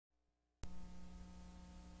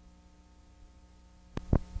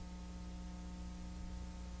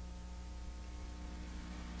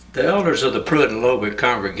The elders of the Pruett and Lobit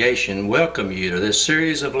congregation welcome you to this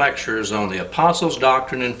series of lectures on the Apostles'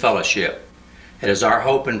 Doctrine and Fellowship. It is our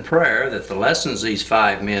hope and prayer that the lessons these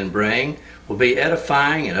five men bring will be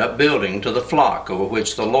edifying and upbuilding to the flock over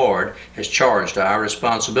which the Lord has charged our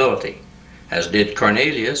responsibility. As did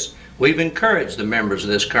Cornelius, we've encouraged the members of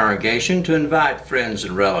this congregation to invite friends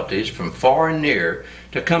and relatives from far and near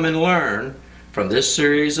to come and learn from this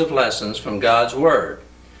series of lessons from God's Word.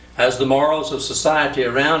 As the morals of society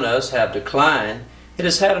around us have declined, it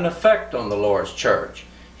has had an effect on the Lord's church.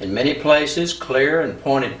 In many places, clear and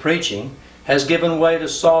pointed preaching has given way to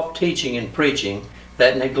soft teaching and preaching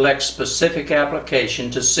that neglects specific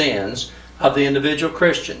application to sins of the individual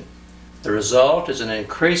Christian. The result is an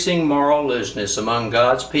increasing moral looseness among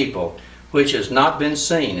God's people, which has not been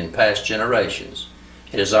seen in past generations.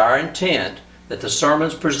 It is our intent that the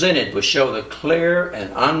sermons presented will show the clear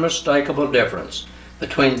and unmistakable difference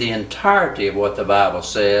between the entirety of what the Bible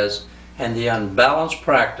says and the unbalanced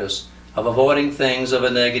practice of avoiding things of a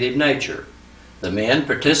negative nature. The men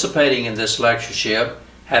participating in this lectureship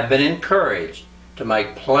have been encouraged to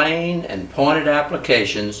make plain and pointed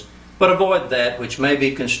applications, but avoid that which may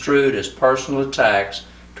be construed as personal attacks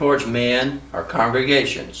towards men or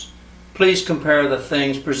congregations. Please compare the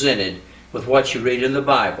things presented with what you read in the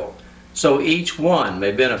Bible, so each one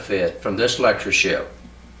may benefit from this lectureship.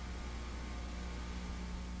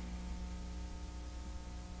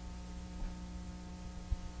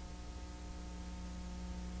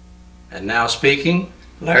 And now speaking,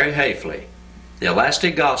 Larry Hafley, the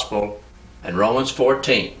Elastic Gospel and Romans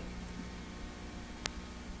 14.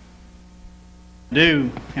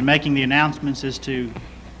 Do in making the announcements is to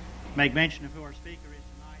make mention of who our speaker is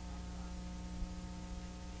tonight.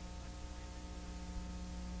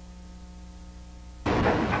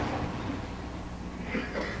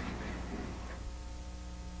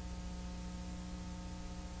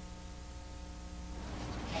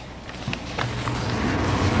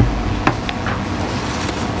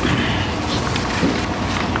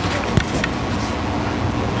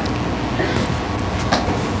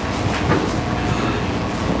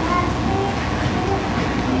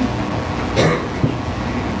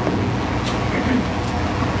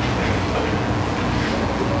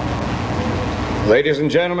 Ladies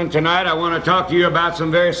and gentlemen, tonight I want to talk to you about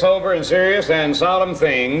some very sober and serious and solemn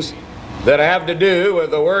things that have to do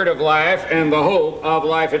with the Word of life and the hope of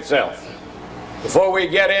life itself. Before we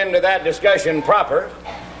get into that discussion proper,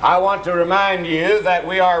 I want to remind you that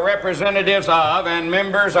we are representatives of and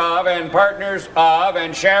members of and partners of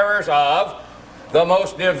and sharers of the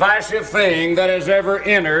most divisive thing that has ever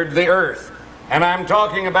entered the earth. And I'm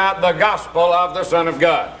talking about the gospel of the Son of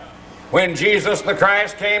God. When Jesus the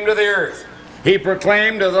Christ came to the earth, He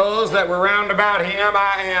proclaimed to those that were round about Him,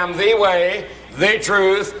 I am the way, the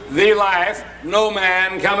truth, the life. No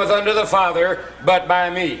man cometh unto the Father but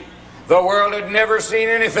by me. The world had never seen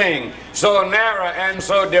anything so narrow and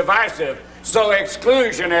so divisive, so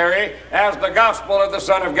exclusionary as the gospel of the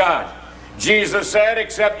Son of God. Jesus said,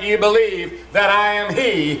 except ye believe that I am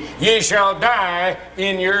He, ye shall die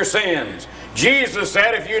in your sins. Jesus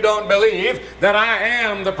said, if you don't believe that I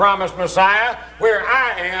am the promised Messiah, where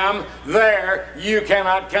I am, there you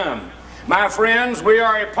cannot come. My friends, we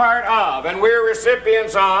are a part of, and we're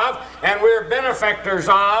recipients of, and we're benefactors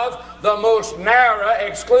of the most narrow,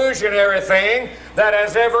 exclusionary thing that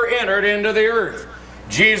has ever entered into the earth.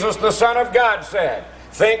 Jesus, the Son of God, said,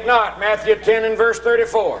 think not, Matthew 10 and verse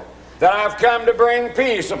 34, that I've come to bring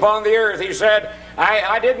peace upon the earth. He said,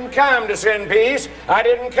 I didn't come to send peace. I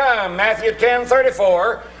didn't come, Matthew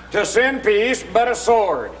 10:34, to send peace, but a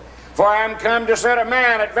sword. For I am come to set a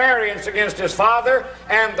man at variance against his father,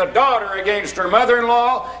 and the daughter against her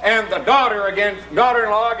mother-in-law, and the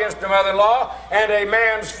daughter-in-law against her mother-in-law, and a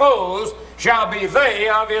man's foes shall be they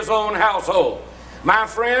of his own household. My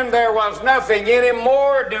friend, there was nothing any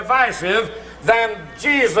more divisive than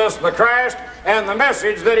Jesus the Christ and the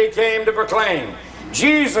message that He came to proclaim.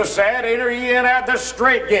 Jesus said, enter ye in at the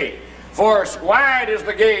strait gate, for wide is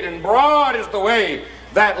the gate and broad is the way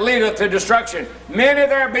that leadeth to destruction. Many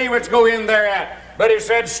there be which go in thereat. But He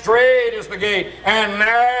said, strait is the gate and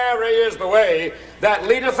narrow is the way that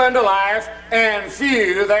leadeth unto life, and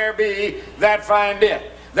few there be that find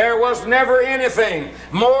it. There was never anything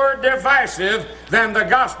more divisive than the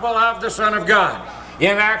gospel of the Son of God.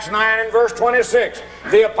 In Acts 9 and verse 26,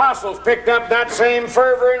 the apostles picked up that same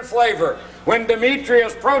fervor and flavor when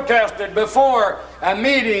Demetrius protested before a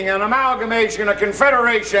meeting, an amalgamation, a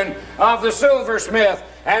confederation of the silversmith,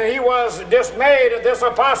 and he was dismayed at this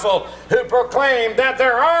apostle who proclaimed that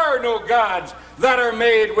there are no gods that are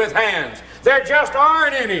made with hands. There just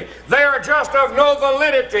aren't any. They are just of no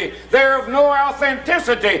validity. They're of no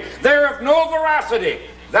authenticity. They're of no veracity.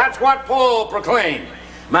 That's what Paul proclaimed.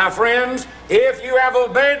 My friends, if you have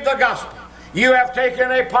obeyed the gospel, you have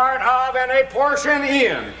taken a part of and a portion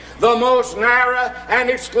in the most narrow and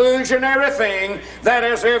exclusionary thing that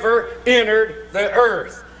has ever entered the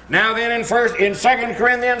earth. Now then, in 2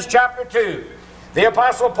 Corinthians chapter 2, the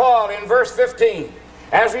Apostle Paul in verse 15,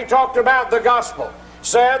 as he talked about the gospel,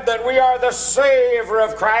 said that we are the savor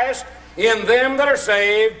of Christ in them that are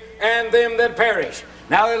saved and them that perish.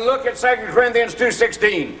 Now then, look at 2 Corinthians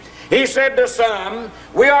 2:16. He said to some,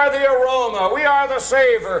 we are the aroma, we are the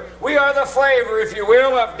savor, we are the flavor, if you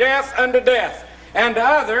will, of death unto death. And to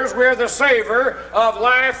others, we're the savor of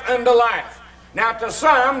life unto life. Now to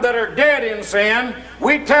some that are dead in sin,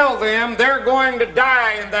 we tell them they're going to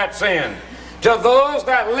die in that sin. To those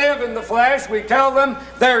that live in the flesh, we tell them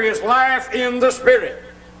there is life in the Spirit.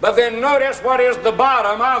 But then notice what is the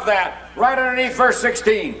bottom of that, right underneath verse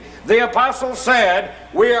 16. The apostle said,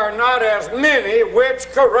 we are not as many which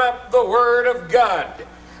corrupt the word of God,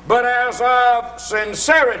 but as of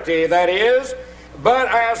sincerity, that is, but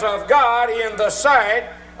as of God, in the sight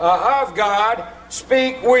of God,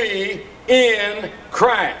 speak we in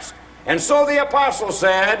Christ. And so the apostle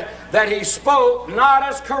said that he spoke not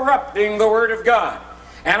as corrupting the word of God.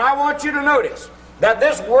 And I want you to notice that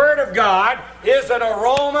this word of God is an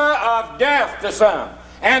aroma of death to some,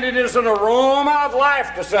 and it is an aroma of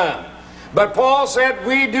life to some. But Paul said,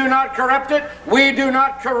 we do not corrupt it, we do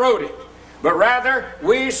not corrode it, but rather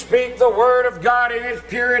we speak the word of God in its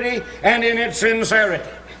purity and in its sincerity.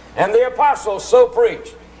 And the apostles so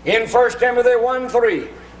preached. In 1 Timothy 1:3,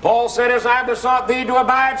 Paul said, as I besought thee to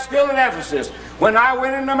abide still in Ephesus, when I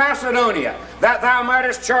went into Macedonia, that thou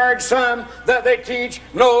mightest charge some that they teach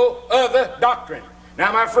no other doctrine.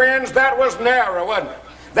 Now, my friends, that was narrow, wasn't it?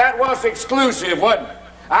 That was exclusive, wasn't it?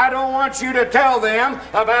 I don't want you to tell them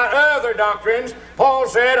about other doctrines. Paul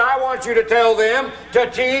said, I want you to tell them to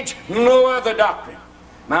teach no other doctrine.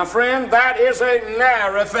 My friend, that is a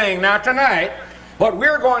narrow thing. Now, tonight, what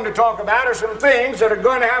we're going to talk about are some things that are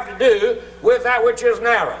going to have to do with that which is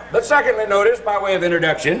narrow. But secondly, notice, by way of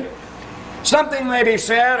introduction, something may be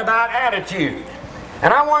said about attitude.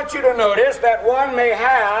 And I want you to notice that one may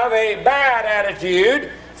have a bad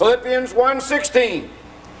attitude, Philippians 1:16.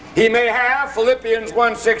 He may have, Philippians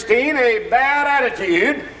 1:16, a bad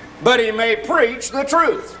attitude, but he may preach the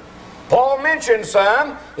truth. Paul mentioned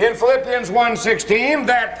some in Philippians 1:16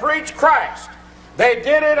 that preach Christ. They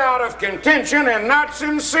did it out of contention and not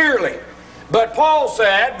sincerely. But Paul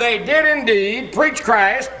said they did indeed preach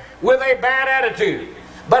Christ with a bad attitude.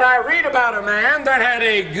 But I read about a man that had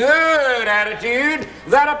a good attitude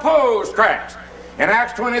that opposed Christ. In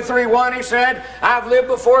Acts 23:1 he said, I've lived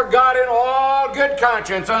before God in all good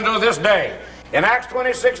conscience unto this day. In Acts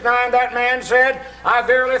 26:9 that man said, I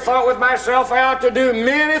verily thought with myself I ought to do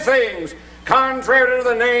many things contrary to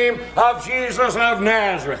the name of Jesus of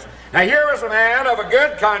Nazareth. Now here was a man of a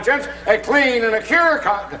good conscience, a clean and a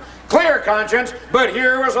clear conscience, but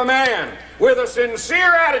here was a man with a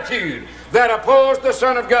sincere attitude that opposed the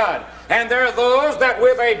Son of God. And there are those that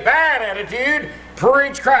with a bad attitude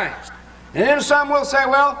preach Christ. And then some will say,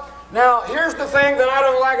 well, now here's the thing that I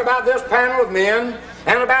don't like about this panel of men,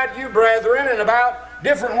 and about you brethren, and about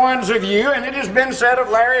different ones of you, and it has been said of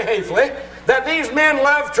Larry Hafley, that these men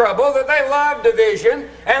love trouble, that they love division,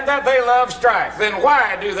 and that they love strife. Then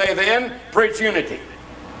why do they then preach unity?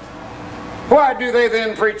 Why do they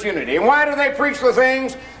then preach unity? And why do they preach the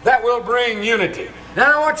things that will bring unity?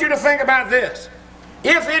 Now I want you to think about this.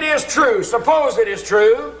 If it is true, suppose it is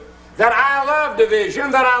true, that I love division,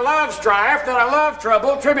 that I love strife, that I love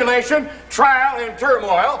trouble, tribulation, trial, and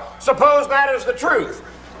turmoil, suppose that is the truth.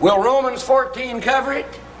 Will Romans 14 cover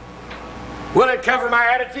it? Will it cover my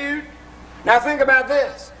attitude? Now think about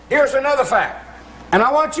this. Here's another fact, and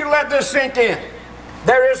I want you to let this sink in.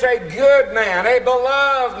 There is a good man, a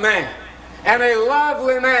beloved man, and a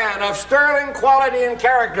lovely man of sterling quality and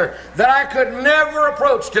character that I could never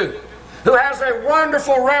approach to, who has a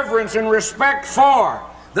wonderful reverence and respect for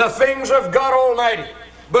the things of God Almighty.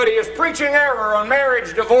 But he is preaching error on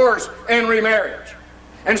marriage, divorce, and remarriage.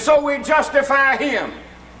 And so we justify him.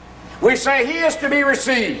 We say he is to be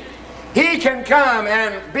received. He can come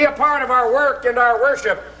and be a part of our work and our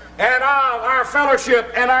worship and our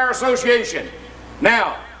fellowship and our association.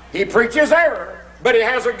 Now, he preaches error, but he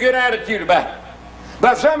has a good attitude about it.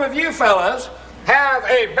 But some of you fellas have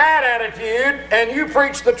a bad attitude and you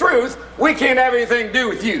preach the truth, we can't have anything to do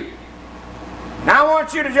with you. Now I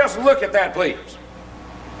want you to just look at that, please.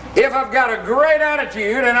 If I've got a great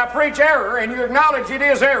attitude and I preach error and you acknowledge it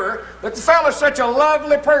is error, but the fellow's such a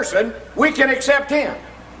lovely person, we can accept him.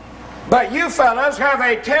 But you fellas have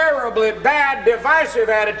a terribly bad, divisive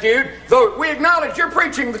attitude, though we acknowledge you're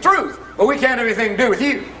preaching the truth, but we can't have anything to do with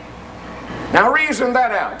you. Now reason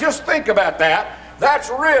that out. Just think about that. That's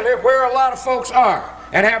really where a lot of folks are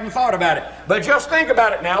and haven't thought about it. But just think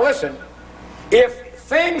about it now. Listen, if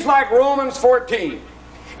things like Romans 14,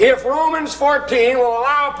 if Romans 14 will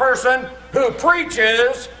allow a person who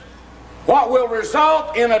preaches what will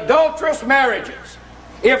result in adulterous marriages,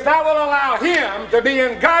 if that will allow him to be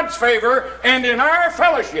in God's favor and in our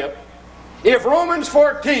fellowship, if Romans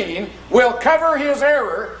 14 will cover his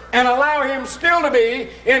error and allow him still to be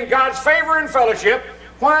in God's favor and fellowship,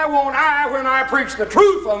 why won't I, when I preach the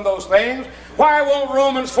truth on those things, why won't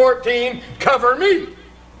Romans 14 cover me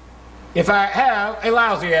if I have a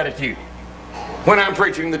lousy attitude when I'm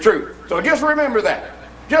preaching the truth? So just remember that.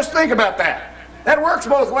 Just think about that. That works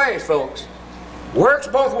both ways, folks. Works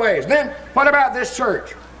both ways. Then, what about this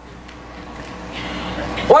church?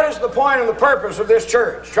 What is the point and the purpose of this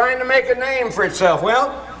church? Trying to make a name for itself.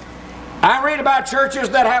 Well, I read about churches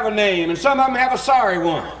that have a name, and some of them have a sorry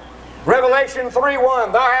one. Revelation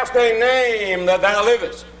 3:1, thou hast a name that thou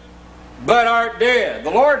livest, but art dead. The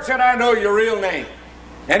Lord said, I know your real name.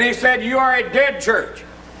 And he said, you are a dead church.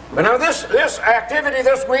 But now this activity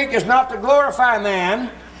this week is not to glorify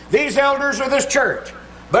man. These elders are this church.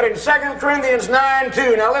 But in 2 Corinthians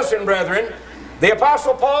 9:2, now listen, brethren, the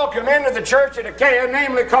Apostle Paul commended the church at Achaia,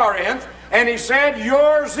 namely Corinth, and he said,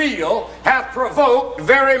 your zeal hath provoked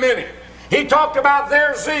very many. He talked about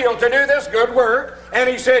their zeal to do this good work, and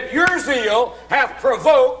he said, your zeal hath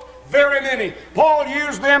provoked very many. Paul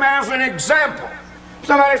used them as an example.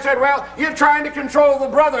 Somebody said, well, you're trying to control the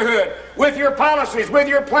brotherhood with your policies, with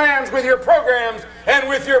your plans, with your programs, and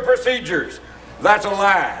with your procedures. That's a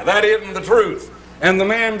lie. That isn't the truth. And the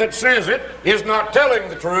man that says it is not telling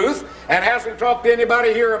the truth and hasn't talked to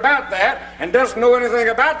anybody here about that and doesn't know anything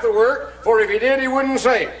about the work, for if he did, he wouldn't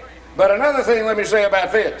say it. But another thing let me say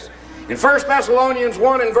about this. In 1 Thessalonians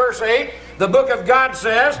 1 and verse 8, the book of God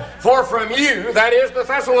says, for from you, that is the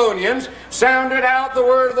Thessalonians, sounded out the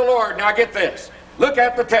word of the Lord. Now get this. Look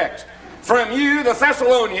at the text. From you, the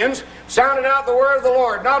Thessalonians, sounded out the word of the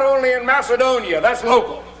Lord, not only in Macedonia, that's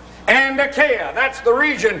local, and Achaia, that's the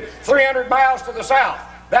region 300 miles to the south,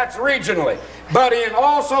 that's regionally, but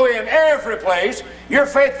also in every place, your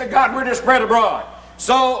faith to God were to spread abroad.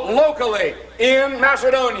 So locally in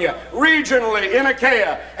Macedonia, regionally in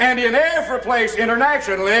Achaia, and in every place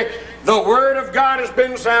internationally, the Word of God has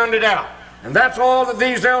been sounded out. And that's all that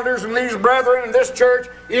these elders and these brethren in this church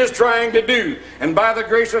is trying to do. And by the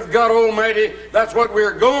grace of God Almighty, that's what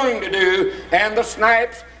we're going to do. And the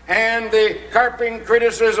snipes and the carping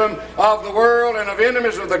criticism of the world and of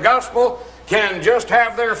enemies of the gospel can just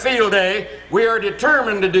have their field day. We are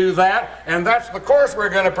determined to do that, and that's the course we're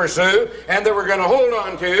going to pursue, and that we're going to hold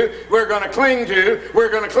on to, we're going to cling to, we're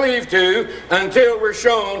going to cleave to, until we're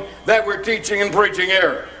shown that we're teaching and preaching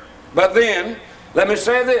error. But then, let me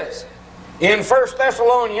say this. In 1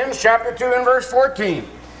 Thessalonians chapter 2 and verse 14,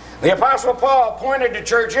 the Apostle Paul pointed to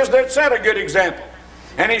churches that set a good example.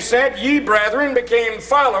 And he said, ye brethren became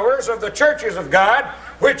followers of the churches of God,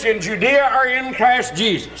 which in Judea are in Christ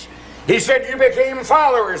Jesus. He said you became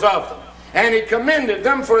followers of them. And he commended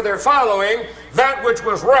them for their following that which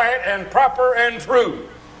was right and proper and true.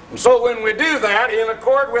 And so when we do that in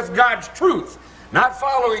accord with God's truth, not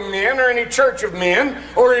following men or any church of men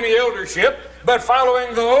or any eldership, but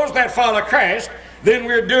following those that follow Christ, then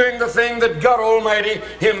we're doing the thing that God Almighty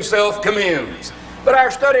Himself commends. But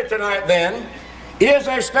our study tonight then is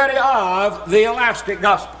a study of the elastic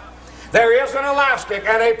gospel. There is an elastic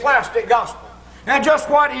and a plastic gospel. Now just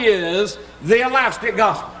what is the elastic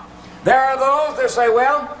gospel? There are those that say,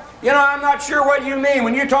 well, you know, I'm not sure what you mean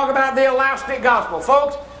when you talk about the elastic gospel.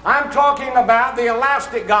 Folks, I'm talking about the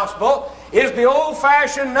elastic gospel is the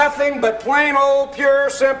old-fashioned, nothing but plain old, pure,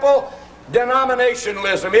 simple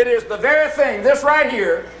denominationalism. It is the very thing, this right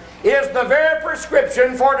here, is the very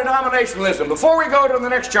prescription for denominationalism. Before we go to the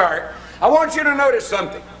next chart, I want you to notice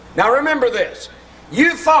something. Now remember this.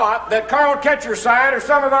 You thought that Carl Ketcherside or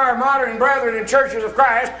some of our modern brethren in churches of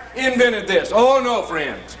Christ invented this. Oh no,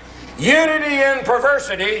 friends. Unity in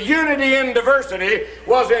perversity, unity in diversity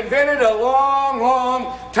was invented a long,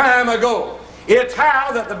 long time ago. It's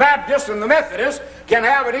how that the Baptists and the Methodists can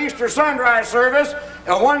have an Easter sunrise service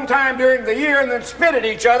one time during the year and then spit at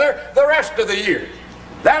each other the rest of the year.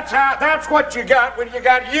 That's what you got when you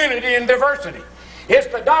got unity in diversity. It's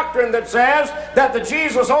the doctrine that says that the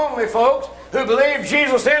Jesus only folks who believe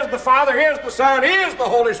Jesus is the Father, is the Son, is the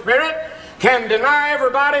Holy Spirit, can deny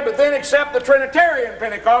everybody but then accept the Trinitarian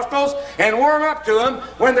Pentecostals and warm up to them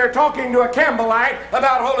when they're talking to a Campbellite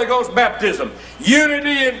about Holy Ghost baptism.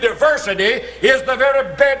 Unity in diversity is the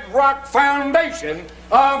very bedrock foundation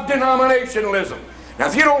of denominationalism. Now,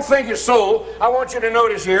 if you don't think it's so, I want you to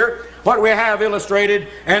notice here what we have illustrated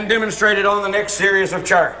and demonstrated on the next series of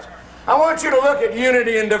charts. I want you to look at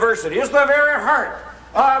unity and diversity. It's the very heart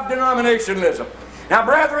of denominationalism. Now,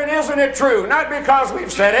 brethren, isn't it true, not because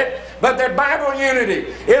we've said it, but that Bible unity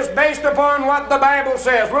is based upon what the Bible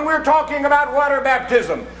says? When we're talking about water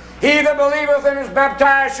baptism, he that believeth and is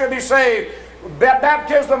baptized shall be saved.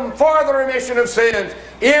 Baptism for the remission of sins,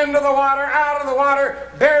 into the water, out of the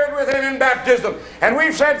water, buried with him in baptism. And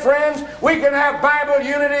we've said, friends, we can have Bible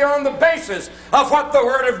unity on the basis of what the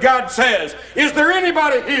Word of God says. Is there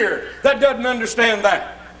anybody here that doesn't understand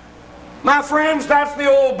that? My friends, that's the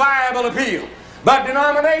old Bible appeal. But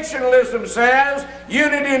denominationalism says,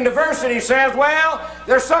 unity and diversity says, well,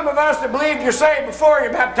 there's some of us that believe you're saved before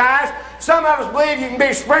you're baptized. Some of us believe you can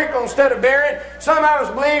be sprinkled instead of buried. Some of us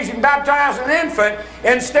believe you can baptize an infant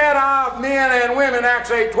instead of men and women, Acts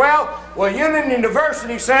 8:12. Well, unity and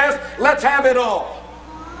diversity says, let's have it all.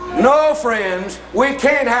 No, friends, we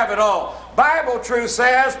can't have it all. Bible truth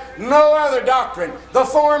says, no other doctrine, the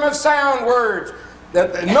form of sound words,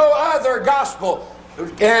 no other gospel.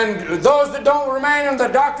 And those that don't remain in the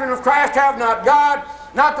doctrine of Christ have not God,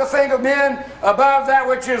 not to think of men above that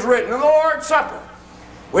which is written. In the Lord's Supper,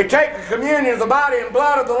 we take the communion of the body and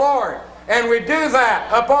blood of the Lord, and we do that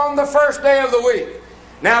upon the first day of the week.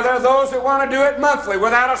 Now, there are those that want to do it monthly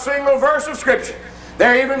without a single verse of Scripture.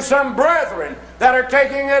 There are even some brethren that are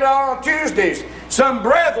taking it on Tuesdays. Some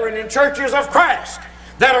brethren in churches of Christ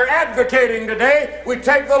that are advocating today, we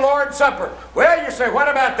take the Lord's Supper. Well, you say, what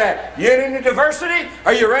about that? Unity and diversity?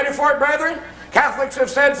 Are you ready for it, brethren? Catholics have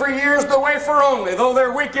said for years the wafer only, though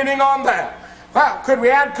they're weakening on that. Well, could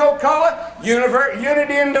we add Coca-Cola?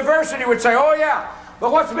 Unity and diversity would say, oh yeah.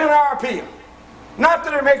 But what's been our appeal? Not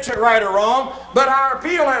that it makes it right or wrong, but our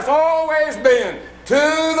appeal has always been to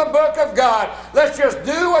the book of God. Let's just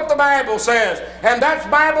do what the Bible says. And that's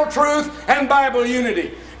Bible truth and Bible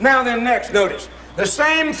unity. Now then, next, notice. The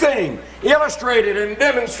same thing illustrated and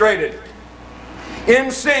demonstrated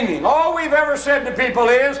in singing. All we've ever said to people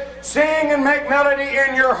is, sing and make melody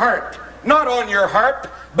in your heart. Not on your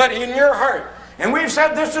harp, but in your heart. And we've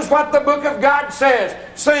said this is what the book of God says.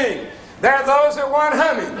 Sing. There are those that want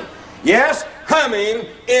humming. Yes, humming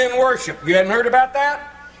in worship. You hadn't heard about that?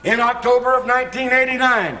 In October of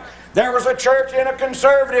 1989, there was a church in a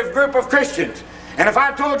conservative group of Christians. And if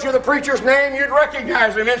I told you the preacher's name, you'd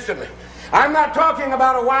recognize him instantly. I'm not talking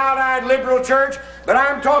about a wild-eyed liberal church, but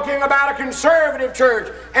I'm talking about a conservative church,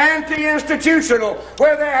 anti-institutional,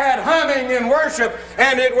 where they had humming in worship,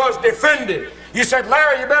 and it was defended. You said,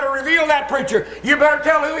 Larry, you better reveal that preacher. You better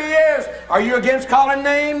tell who he is. Are you against calling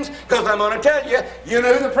names? Because I'm going to tell you, you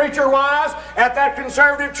know who the preacher was at that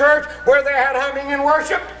conservative church where they had humming in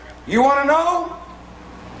worship? You want to know?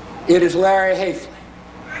 It is Larry Hafley.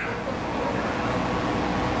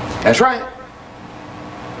 That's right.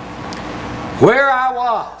 Where I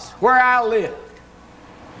was, where I lived,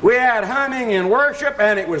 we had humming in worship,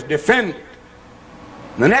 and it was defended.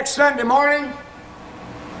 The next Sunday morning,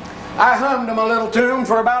 I hummed them a little tune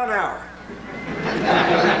for about an hour.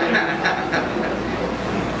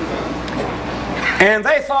 And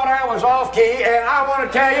they thought I was off key, and I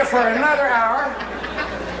want to tell you, for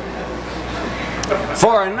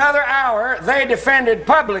another hour, they defended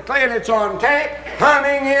publicly, and it's on tape,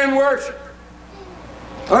 humming in worship.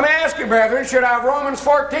 Let me ask you, brethren, should I have Romans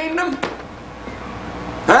 14 them?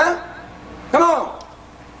 Huh? Come on.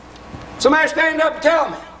 Somebody stand up and tell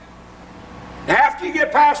me. After you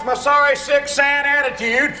get past my sorry, sick, sad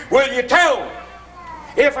attitude, will you tell me?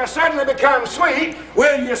 If I suddenly become sweet,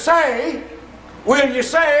 will you say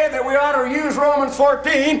that we ought to use Romans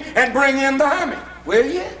 14 and bring in the humming? Will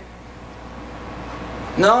you?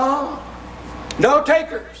 No. No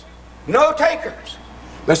takers. No takers.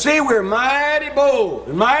 But see, we're mighty bold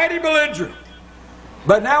and mighty belligerent.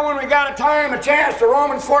 But now when we got a time, a chance to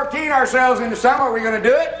Romans 14 ourselves into something, are we going to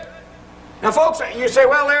do it? Now folks, you say,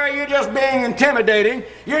 well Larry, you're just being intimidating.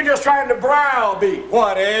 You're just trying to browbeat.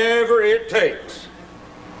 Whatever it takes.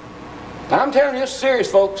 I'm telling you, this is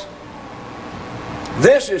serious, folks.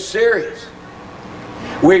 This is serious.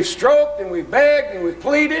 We've stroked and we've begged and we've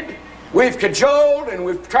pleaded. We've cajoled and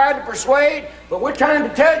we've tried to persuade, but we're trying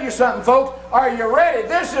to tell you something, folks. Are you ready?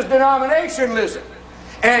 This is denominationalism.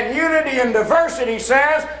 And unity and diversity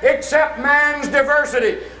says, accept man's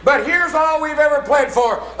diversity. But here's all we've ever pled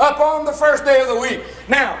for, up on the first day of the week.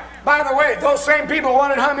 Now, by the way, those same people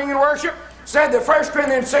wanted humming in worship. said that 1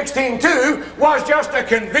 Corinthians 16:2 was just a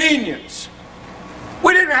convenience.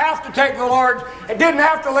 We didn't have to take the Lord's, it didn't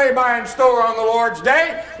have to lay by and store on the Lord's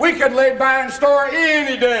day. We could lay by and store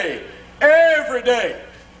any day, every day.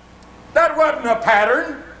 That wasn't a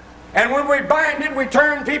pattern. And when we bind it, we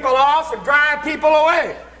turn people off and drive people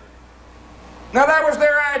away. Now that was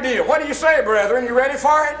their idea. What do you say, brethren? You ready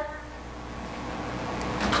for it?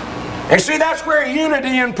 And see, that's where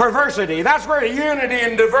unity and perversity, that's where unity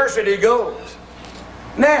and diversity goes.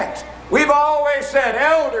 Next, we've always said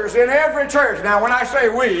elders in every church. Now when I say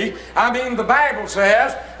we, I mean the Bible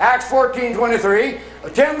says, Acts 14:23,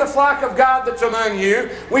 attend the flock of God that's among you.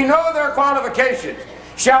 We know their qualifications.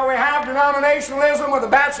 Shall we have denominationalism with a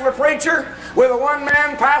bachelor preacher, with a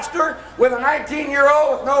one-man pastor, with a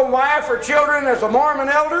 19-year-old with no wife or children as a Mormon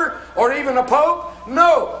elder, or even a pope?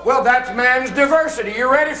 No. Well, that's man's diversity.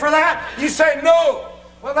 You ready for that? You say no.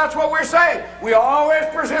 Well, that's what we're saying. We always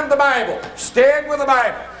present the Bible. Stick with the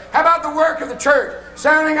Bible. How about the work of the church?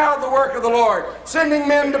 Sounding out the work of the Lord. Sending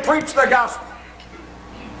men to preach the gospel.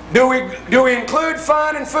 Do we include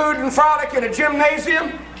fun and food and frolic in a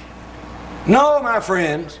gymnasium? No, my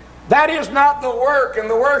friends. That is not the work and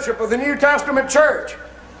the worship of the New Testament church.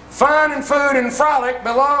 Fun and food and frolic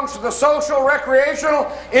belongs to the social,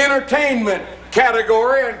 recreational, entertainment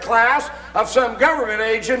category and class of some government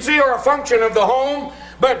agency or a function of the home.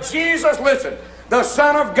 But Jesus, listen, the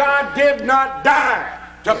Son of God did not die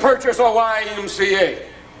to purchase a YMCA.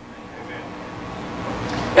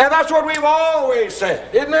 And that's what we've always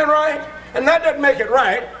said. Isn't that right? And that doesn't make it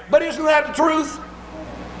right, but isn't that the truth?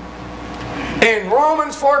 In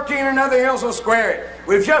Romans 14 and nothing else will square it.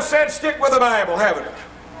 We've just said stick with the Bible, haven't we?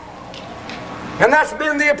 And that's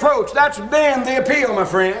been the approach. That's been the appeal, my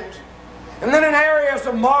friends. And then in areas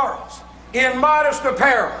of morals, in modest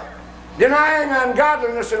apparel, denying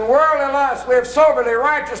ungodliness and worldly lust, live soberly,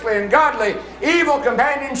 righteously, and godly. Evil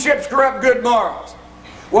companionships corrupt good morals.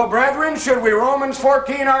 Well, brethren, should we Romans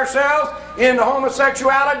 14 ourselves into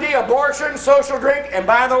homosexuality, abortion, social drink? And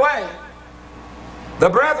by the way, the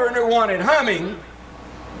brethren who wanted humming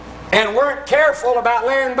and weren't careful about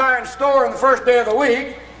laying by and store on the first day of the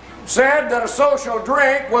week said that a social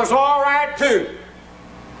drink was all right too.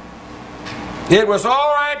 It was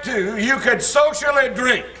all right too. You could socially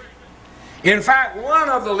drink. In fact, one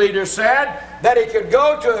of the leaders said that he could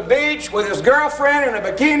go to the beach with his girlfriend in a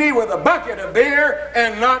bikini with a bucket of beer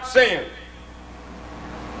and not sin.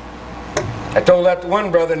 I told that to one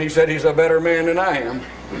brother and he said he's a better man than I am.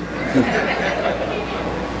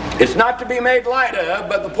 It's not to be made light of,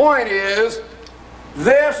 but the point is,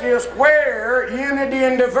 this is where unity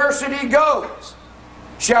and diversity goes.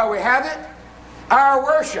 Shall we have it? Our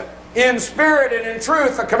worship, in spirit and in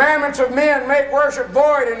truth, the commandments of men make worship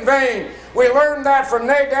void and vain. We learned that from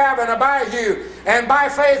Nadab and Abihu, and by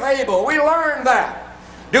faith Abel. We learned that.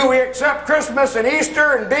 Do we accept Christmas and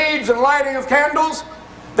Easter and beads and lighting of candles?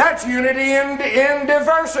 That's unity in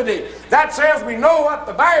diversity. That says we know what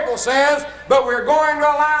the Bible says, but we're going to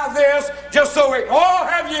allow this just so we all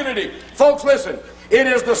have unity. Folks, listen. It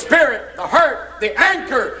is the spirit, the heart, the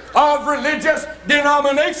anchor of religious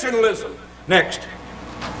denominationalism. Next.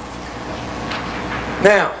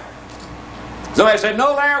 Now, somebody said,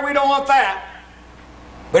 no, Larry, we don't want that.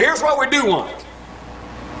 But here's what we do want.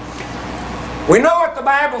 We know what the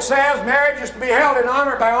Bible says. Marriage is to be held in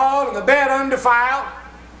honor by all and the bed undefiled.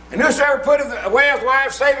 And whosoever putteth away his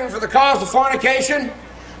wife, saving for the cause of fornication,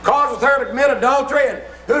 causeth her to commit adultery. And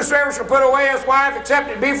whosoever shall put away his wife, except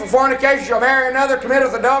it be for fornication, shall marry another,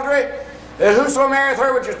 committeth adultery. Whoso marrieth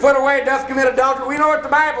her which is put away, doth commit adultery. We know what the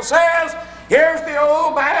Bible says. Here's the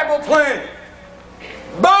old Bible plan.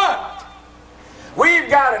 But we've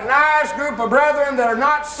got a nice group of brethren that are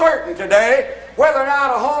not certain today whether or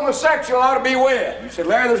not a homosexual ought to be wed. You said,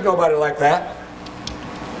 Larry, there's nobody like that.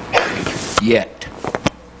 Yet.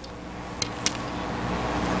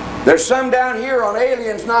 There's some down here on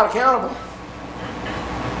aliens not accountable.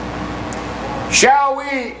 Shall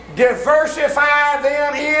we diversify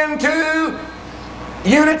them into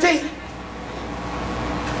unity?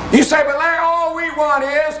 You say, but Larry, all we want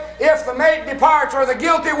is if the mate departs or the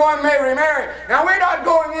guilty one may remarry. Now, we're not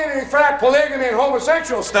going in for that polygamy and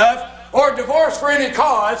homosexual stuff or divorce for any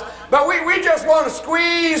cause, but we just want to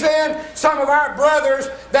squeeze in some of our brothers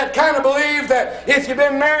that kind of believe that if you've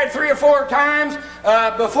been married 3 or 4 times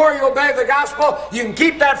before you obey the gospel, you can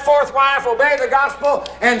keep that 4th wife, obey the gospel,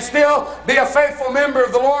 and still be a faithful member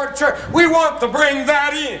of the Lord's church. We want to bring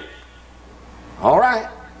that in. All right.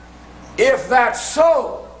 If that's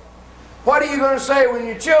so, what are you going to say when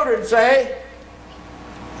your children say,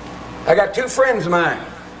 I got 2 friends of mine,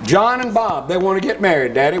 John and Bob, they want to get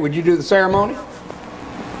married, Daddy. Would you do the ceremony?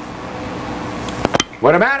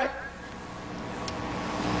 What about it?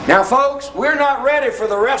 Now folks, we're not ready for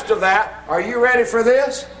the rest of that. Are you ready for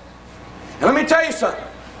this? And let me tell you something.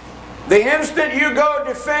 The instant you go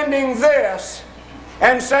defending this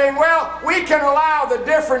and saying, well, we can allow the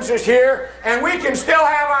differences here and we can still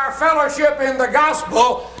have our fellowship in the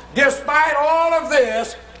gospel despite all of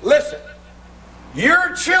this, listen,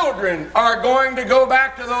 your children are going to go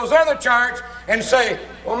back to those other charts and say,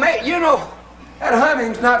 well, mate, you know, that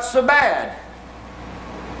humming's not so bad.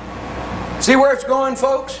 See where it's going,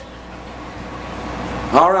 folks?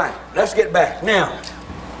 All right, let's get back. Now,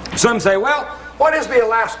 some say, well, what is the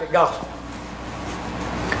elastic gospel?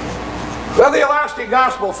 Well, the elastic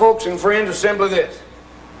gospel, folks and friends, is simply this.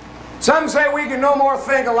 Some say we can no more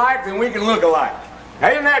think alike than we can look alike. Now,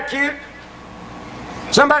 isn't that cute?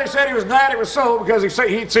 Somebody said he was glad it was so because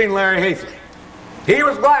he'd seen Larry Hafley. He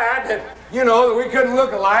was glad that, you know, that we couldn't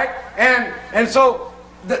look alike. And so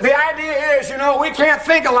the idea is, you know, we can't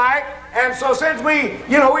think alike. And so since we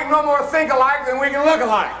can no more think alike than we can look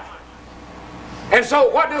alike. And so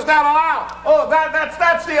what does that allow? Oh,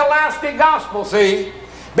 that's the elastic gospel, see?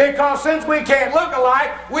 Because since we can't look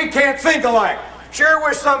alike, we can't think alike. Sure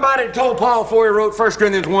wish somebody had told Paul before he wrote 1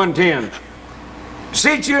 Corinthians 1:10.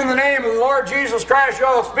 Beseech you in the name of the Lord Jesus Christ, you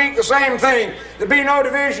all speak the same thing. There be no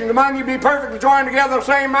division among you, be perfectly joined together, the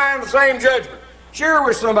same mind, the same judgment. Sure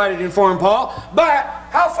wish somebody had informed Paul. But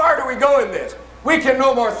how far do we go in this? We can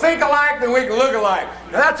no more think alike than we can look alike.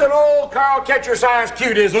 Now that's an old Carl Ketcher-sized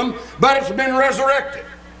cutism, but it's been resurrected.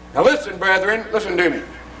 Now listen, brethren, listen to me.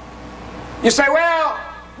 You say, well,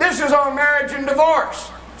 this is on marriage and divorce.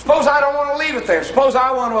 Suppose I don't want to leave it there. Suppose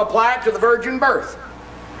I want to apply it to the virgin birth.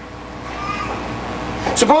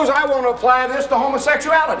 Suppose I want to apply this to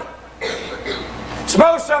homosexuality.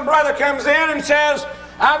 Suppose some brother comes in and says,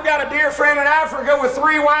 I've got a dear friend in Africa with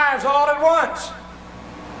 3 wives all at once.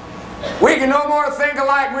 We can no more think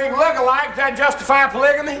alike, we can look alike. Does that justify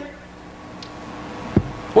polygamy?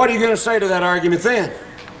 What are you going to say to that argument then?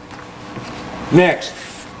 Next.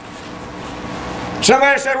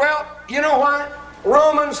 Somebody said, well, you know what?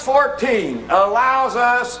 Romans 14 allows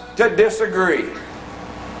us to disagree.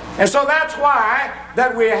 And so that's why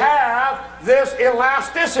that we have this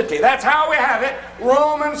elasticity. That's how we have it.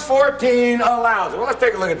 Romans 14 allows it. Well, let's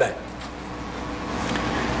take a look at that.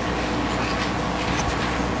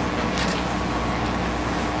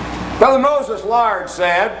 Brother Moses Lard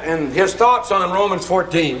said, in his thoughts on Romans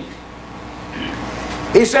 14,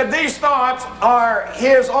 he said these thoughts are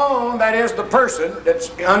his own, that is the person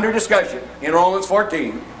that's under discussion in Romans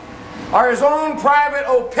 14, are his own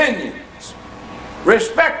private opinions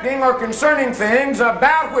respecting or concerning things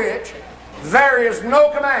about which there is no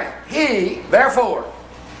command. He, therefore,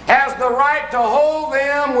 has the right to hold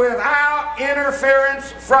them without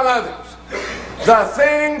interference from others. The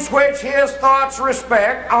things which his thoughts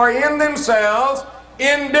respect are in themselves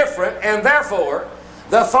indifferent, and therefore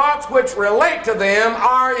the thoughts which relate to them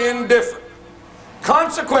are indifferent.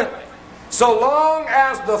 Consequently, so long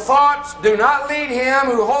as the thoughts do not lead him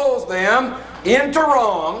who holds them into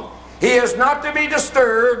wrong, he is not to be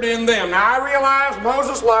disturbed in them. Now I realize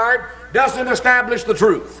Moses Lard doesn't establish the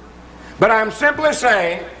truth, but I'm simply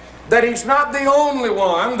saying that he's not the only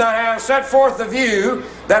one that has set forth the view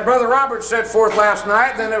that Brother Robert set forth last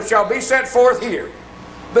night, then it shall be set forth here.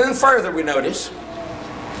 But then further we notice,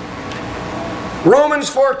 Romans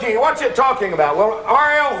 14, what's it talking about? Well,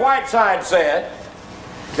 R.L. Whiteside said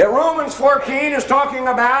that Romans 14 is talking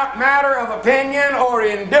about matter of opinion or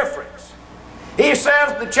indifference. He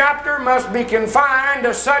says the chapter must be confined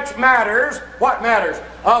to such matters, what matters?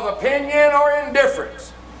 Of opinion or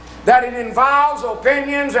indifference. That it involves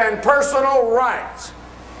opinions and personal rights.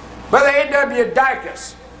 Brother A.W.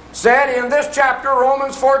 Dicus said in this chapter,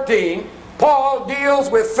 Romans 14, Paul deals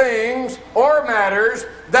with things or matters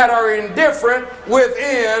that are indifferent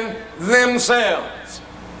within themselves.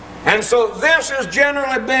 And so this has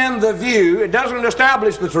generally been the view. It doesn't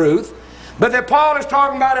establish the truth, but that Paul is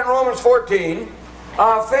talking about in Romans 14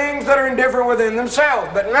 of things that are indifferent within themselves.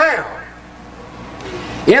 But now,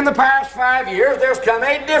 in the past 5 years, there's come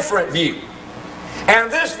a different view.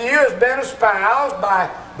 And this view has been espoused by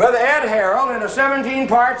Brother Ed Harold in a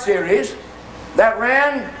 17-part series that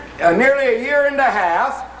ran nearly a year and a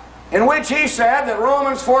half, in which he said that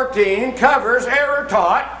Romans 14 covers error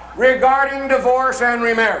taught regarding divorce and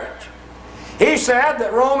remarriage. He said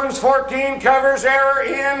that Romans 14 covers error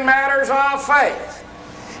in matters of faith.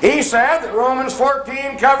 He said that Romans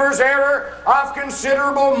 14 covers error of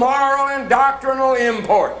considerable moral and doctrinal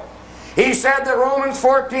import. He said that Romans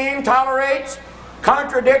 14 tolerates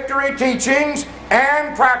contradictory teachings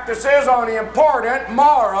and practices on important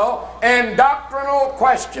moral and doctrinal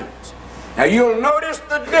questions. Now you'll notice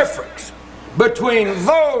the difference between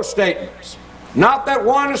those statements. Not that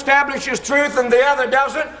one establishes truth and the other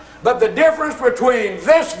doesn't, but the difference between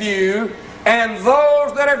this view and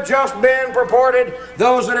those that have just been purported,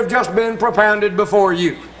 those that have just been propounded before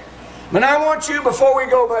you. And I want you, before we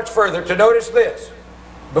go much further, to notice this.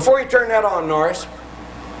 Before you turn that on, Norris,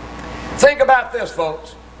 think about this,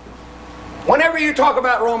 folks. Whenever you talk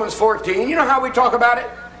about Romans 14, you know how we talk about it?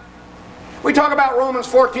 We talk about Romans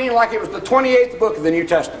 14 like it was the 28th book of the New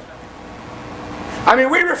Testament. I mean,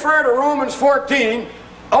 we refer to Romans 14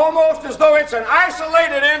 almost as though it's an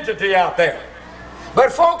isolated entity out there.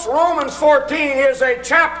 But folks, Romans 14 is a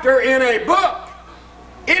chapter in a book.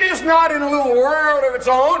 It is not in a little world of its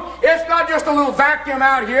own. It's not just a little vacuum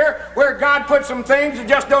out here where God put some things that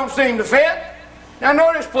just don't seem to fit. Now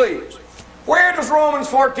notice, please, where does Romans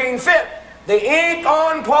 14 fit? The ink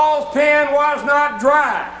on Paul's pen was not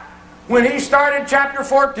dry when he started chapter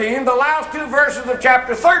 14. The last two verses of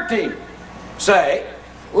chapter 13 say,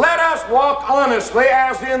 "Let us walk honestly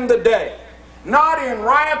as in the day, not in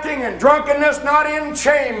rioting and drunkenness, not in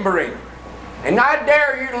chambering." And I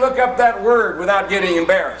dare you to look up that word without getting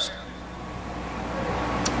embarrassed.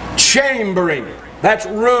 Chambering. That's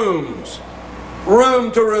rooms.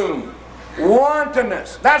 Room to room.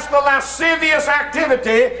 Wantonness. That's the lascivious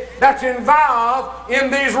activity that's involved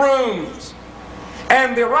in these rooms.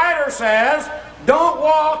 And the writer says, don't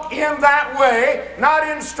walk in that way, not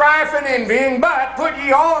in strife and envying, but put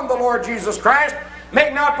ye on the Lord Jesus Christ.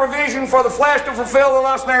 Make not provision for the flesh to fulfill the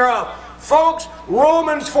lust thereof. Folks,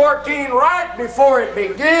 Romans 14, right before it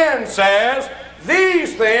begins, says,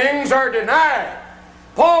 these things are denied.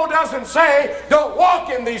 Paul doesn't say, don't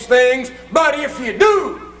walk in these things, but if you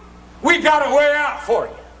do, we got a way out for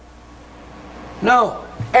you. No.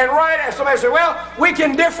 And right as somebody said, well, we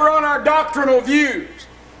can differ on our doctrinal views.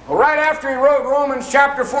 Well, right after he wrote Romans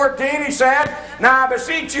chapter 14, he said, now I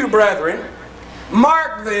beseech you, brethren,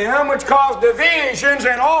 mark them which cause divisions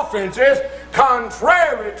and offenses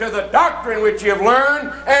contrary to the doctrine which you have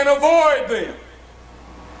learned, and avoid them.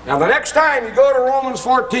 Now the next time you go to Romans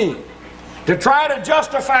 14 to try to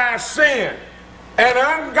justify sin and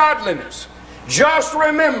ungodliness, just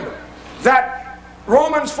remember that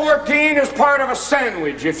Romans 14 is part of a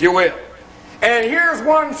sandwich, if you will. And here's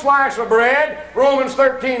one slice of bread, Romans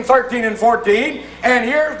 13, 13 and 14, and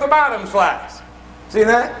here's the bottom slice. See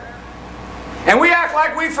that? And we act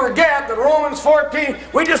like we forget that Romans 14,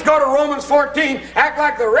 we just go to Romans 14, act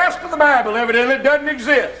like the rest of the Bible evidently doesn't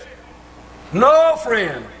exist. No,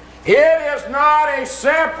 friend. It is not a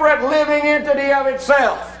separate living entity of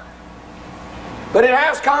itself. But it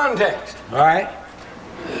has context. All right?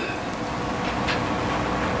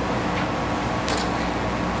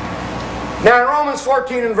 Now in Romans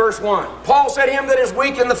 14 and verse 1, Paul said, him that is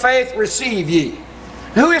weak in the faith, receive ye.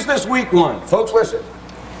 Who is this weak one? Folks, listen.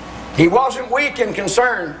 He wasn't weak in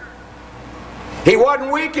concern. He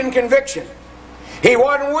wasn't weak in conviction. He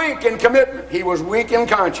wasn't weak in commitment. He was weak in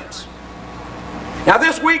conscience. Now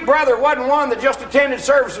this weak brother wasn't one that just attended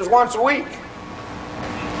services once a week.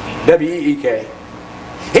 W-E-E-K.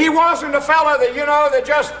 He wasn't a fellow that, you know, that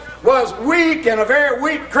just was weak and a very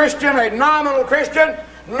weak Christian, a nominal Christian.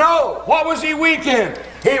 No. What was he weak in?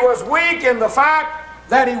 He was weak in the fact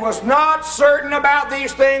that he was not certain about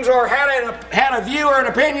these things, or had a view or an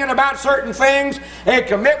opinion about certain things, a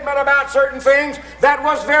commitment about certain things that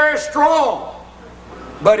was very strong.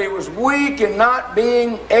 But he was weak in not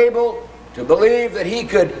being able to believe that he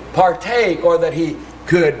could partake, or that he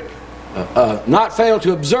could not fail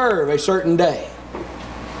to observe a certain day.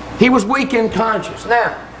 He was weak in conscience.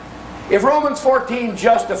 Now, if Romans 14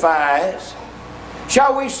 justifies,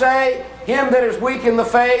 shall we say, him that is weak in the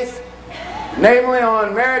faith, namely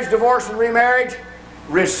on marriage, divorce, and remarriage,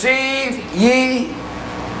 receive ye?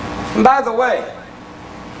 And by the way,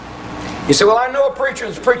 you say, well, I know a preacher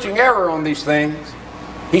that's preaching error on these things.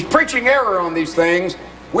 He's preaching error on these things.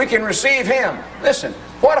 We can receive him. Listen,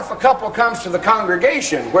 what if a couple comes to the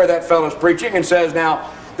congregation where that fellow's preaching and says,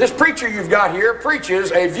 now, this preacher you've got here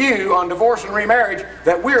preaches a view on divorce and remarriage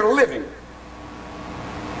that we're living.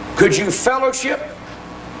 Could you fellowship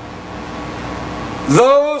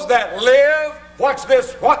those that live what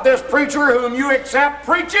this preacher whom you accept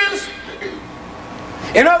preaches?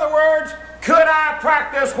 In other words, could I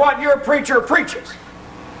practice what your preacher preaches?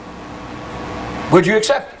 Would you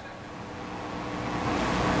accept it?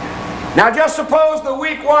 Now just suppose the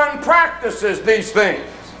weak one practices these things.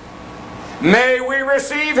 May we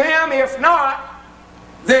receive him? If not,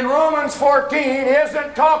 then Romans 14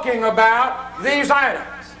 isn't talking about these items.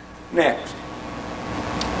 Next.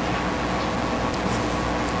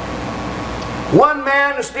 One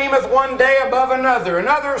man esteemeth one day above another,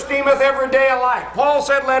 another esteemeth every day alike. Paul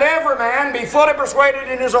said, let every man be fully persuaded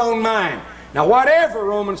in his own mind. Now whatever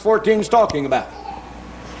Romans 14 is talking about.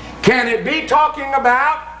 Can it be talking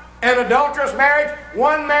about an adulterous marriage?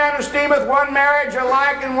 One man esteemeth one marriage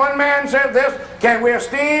alike, and one man said this. Can we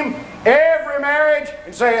esteem every marriage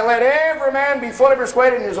and say, let every man be fully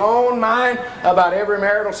persuaded in his own mind about every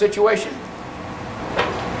marital situation?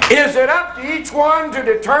 Is it up to each one to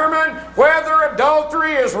determine whether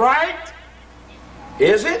adultery is right?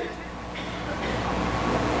 Is it?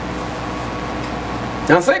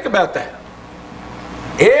 Now think about that.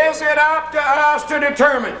 Is it up to us to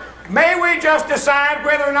determine? May we just decide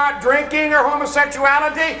whether or not drinking or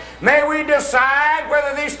homosexuality? May we decide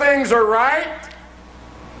whether these things are right?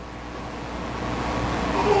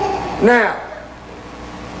 Now,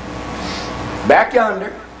 back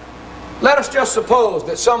yonder, let us just suppose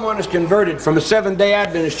that someone is converted from a Seventh-day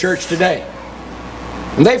Adventist church today.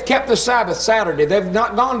 And they've kept the Sabbath Saturday. They've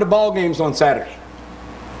not gone to ball games on Saturday.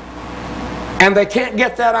 And they can't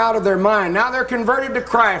get that out of their mind. Now they're converted to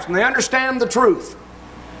Christ and they understand the truth.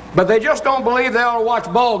 But they just don't believe they ought to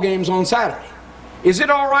watch ball games on Saturday. Is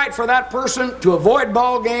it all right for that person to avoid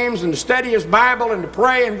ball games and to study his Bible and to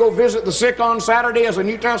pray and go visit the sick on Saturday as a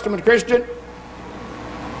New Testament Christian?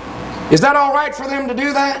 Is that all right for them to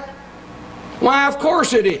do that? Why, of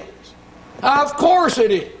course it is. Of course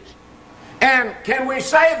it is. And can we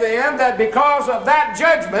say then that because of that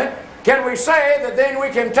judgment, can we say that then we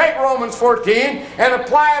can take Romans 14 and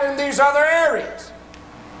apply it in these other areas?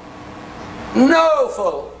 No,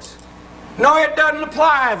 folks. No, it doesn't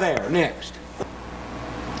apply there. Next.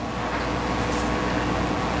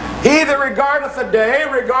 He that regardeth the day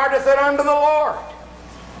regardeth it unto the Lord.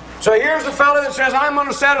 So here's a fellow that says, I'm going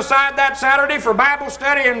to set aside that Saturday for Bible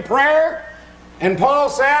study and prayer. And Paul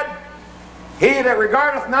said, he that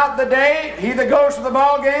regardeth not the day, he that goes to the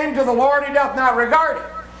ball game, to the Lord he doth not regard it.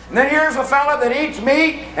 And then here's a fellow that eats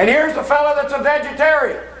meat, and here's a fellow that's a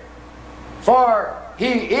vegetarian. For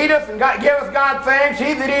he eateth and giveth God thanks.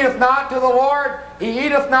 He that eateth not to the Lord, he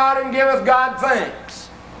eateth not and giveth God thanks.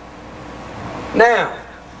 Now,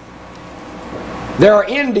 there are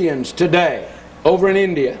Indians today, over in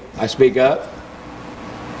India, I speak of,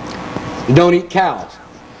 who don't eat cows,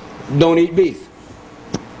 don't eat beef.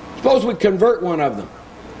 Suppose we convert one of them,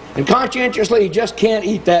 and conscientiously he just can't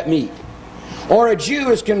eat that meat. Or a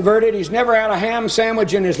Jew is converted, he's never had a ham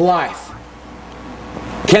sandwich in his life.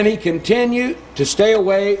 Can he continue to stay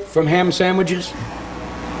away from ham sandwiches?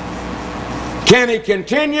 Can he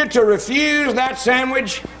continue to refuse that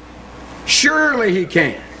sandwich? Surely he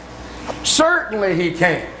can. Certainly he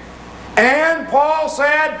can. And Paul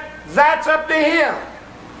said, that's up to him.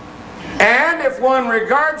 And if one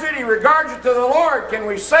regards it, he regards it to the Lord. Can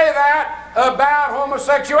we say that about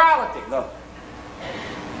homosexuality, though?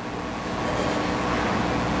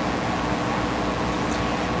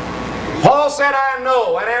 Paul said, I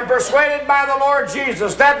know and am persuaded by the Lord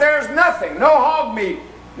Jesus that there's nothing, no hog meat,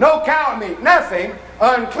 no cow meat, nothing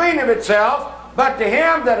unclean of itself, but to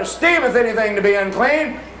him that esteemeth anything to be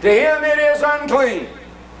unclean, to him it is unclean.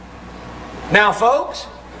 Now, folks,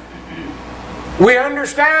 we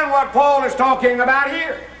understand what Paul is talking about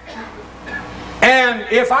here. And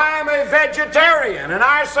if I'm a vegetarian and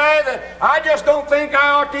I say that I just don't think I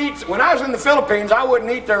ought to eat... When I was in the Philippines, I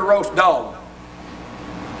wouldn't eat their roast dog.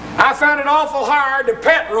 I found it awful hard to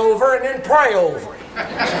pet Rover and then pray over it.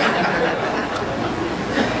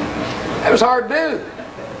 That was hard to do.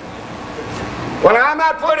 Well, I'm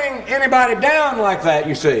not putting anybody down like that,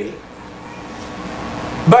 you see.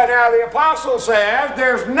 But now the apostle says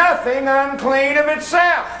there's nothing unclean of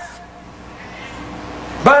itself.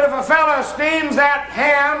 But if a fellow esteems that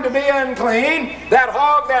ham to be unclean, that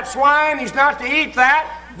hog, that swine, he's not to eat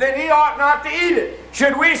that, then he ought not to eat it.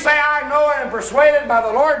 Should we say, I know and am persuaded by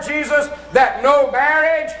the Lord Jesus that no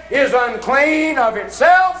marriage is unclean of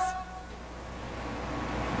itself?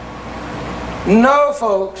 No,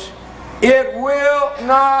 folks. It will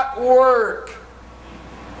not work.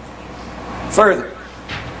 Further,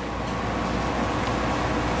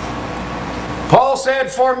 Paul said,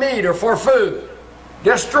 for meat or for food,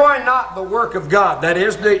 destroy not the work of God. That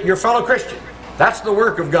is, your fellow Christian. That's the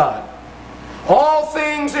work of God. All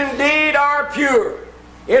things indeed are pure.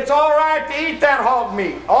 It's all right to eat that hog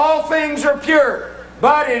meat. All things are pure.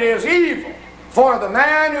 But it is evil for the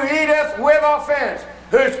man who eateth with offense,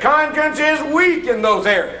 whose conscience is weak in those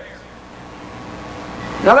areas.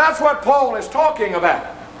 Now that's what Paul is talking about.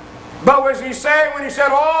 But was he saying, when he said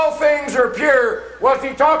all things are pure, was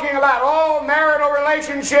he talking about all marital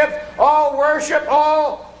relationships, all worship,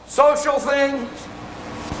 all social things?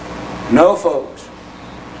 No, folks.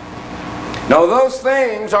 No, those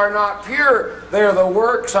things are not pure. They're the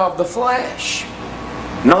works of the flesh.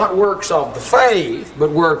 Not works of the faith,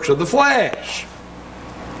 but works of the flesh.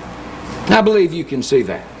 I believe you can see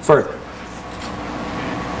that further.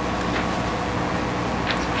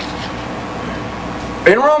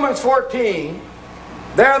 In Romans 14,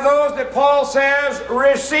 there are those that Paul says,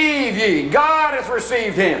 receive ye. God hath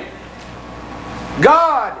received him.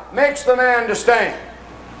 God makes the man to stand.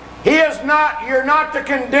 He is not, you're not to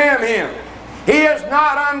condemn him. He is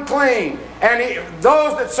not unclean. And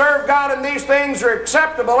those that serve God in these things are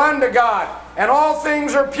acceptable unto God. And all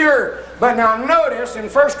things are pure. But now notice in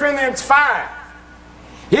 1 Corinthians 5,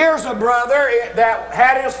 here's a brother that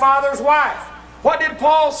had his father's wife. What did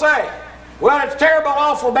Paul say? Well, it's terrible,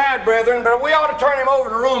 awful bad, brethren, but we ought to turn him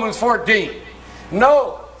over to Romans 14.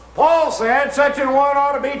 No. Paul said such an one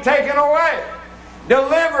ought to be taken away,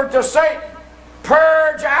 delivered to Satan.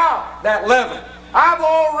 Purge out that leaven. I've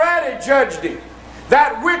already judged him.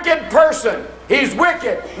 That wicked person, he's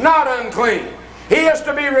wicked, not unclean. He is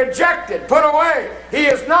to be rejected, put away. He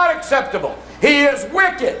is not acceptable. He is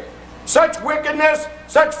wicked. Such wickedness,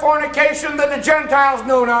 such fornication that the Gentiles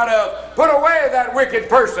know not of. Put away that wicked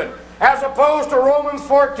person. As opposed to Romans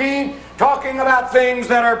 14 talking about things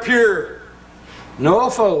that are pure. No,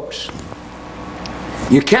 folks.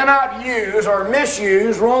 You cannot use or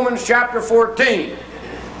misuse Romans chapter 14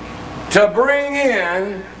 to bring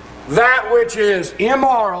in that which is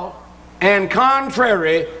immoral and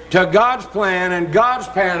contrary to God's plan and God's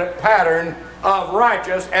pattern of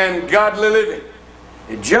righteous and godly living.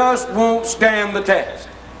 It just won't stand the test.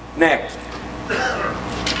 Next.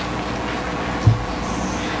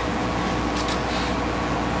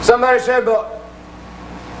 Somebody said, but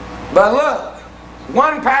look,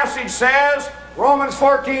 one passage says, Romans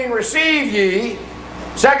 14, receive ye.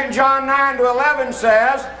 2 John 9 to 11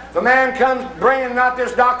 says, if a man comes bringing not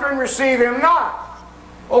this doctrine, receive him not.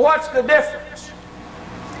 Well, what's the difference?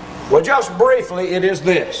 Well, just briefly, it is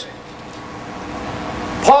this.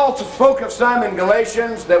 Paul spoke of some in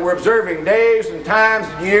Galatians that were observing days and times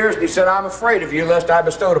and years, and he said, I'm afraid of you, lest I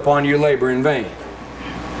bestowed upon you labor in vain.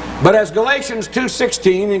 But as Galatians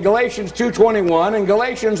 2:16 and Galatians 2:21 and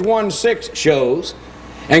Galatians 1:6 shows,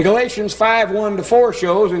 and Galatians 5:1 to 4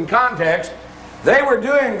 shows in context, they were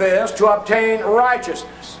doing this to obtain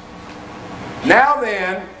righteousness. Now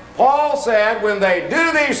then, Paul said when they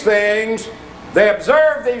do these things, they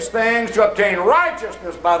observe these things to obtain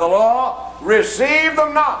righteousness by the law, receive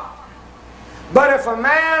them not. But if a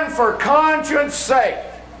man for conscience sake,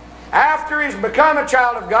 after he's become a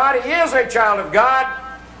child of God, he is a child of God,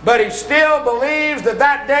 but he still believes that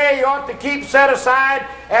that day he ought to keep set aside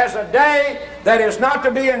as a day that is not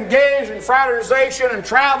to be engaged in fraternization and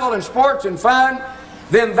travel and sports and fun,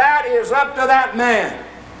 then that is up to that man.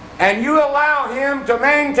 And you allow him to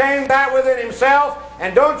maintain that within himself,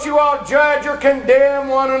 and don't you all judge or condemn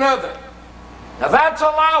one another. Now that's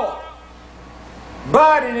allowable.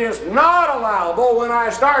 But it is not allowable when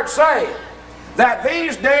I start saying that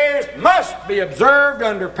these days must be observed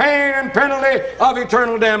under pain and penalty of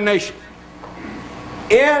eternal damnation.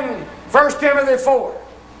 In 1 Timothy 4,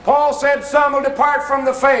 Paul said some will depart from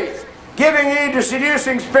the faith, giving heed to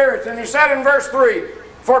seducing spirits. And he said in verse 3,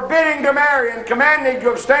 forbidding to marry and commanding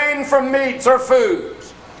to abstain from meats or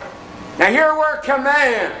foods. Now here were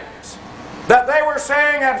commands that they were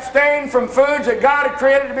saying abstain from foods that God had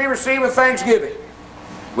created to be received with thanksgiving.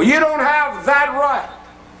 Well, you don't have that right.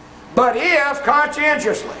 But if,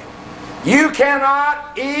 conscientiously, you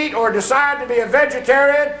cannot eat or decide to be a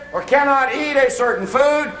vegetarian or cannot eat a certain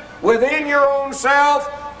food within your own self,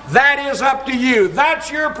 that is up to you. That's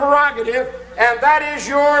your prerogative and that is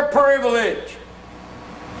your privilege.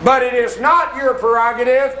 But it is not your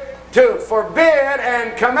prerogative to forbid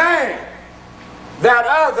and command that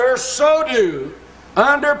others so do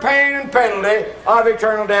under pain and penalty of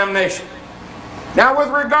eternal damnation. Now with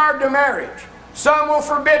regard to marriage, some will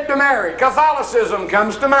forbid to marry. Catholicism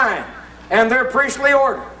comes to mind, and their priestly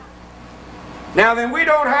order. Now then, we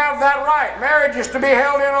don't have that right. Marriage is to be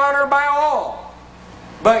held in honor by all.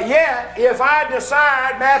 But yet, if I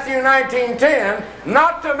decide, Matthew 19:10,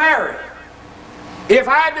 not to marry, if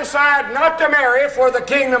I decide not to marry for the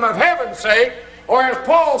kingdom of heaven's sake, or as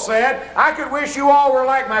Paul said, I could wish you all were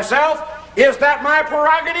like myself, is that my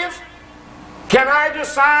prerogative? Can I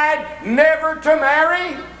decide never to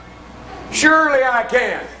marry? Surely I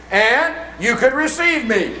can. And you could receive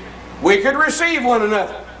me. We could receive one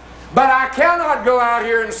another. But I cannot go out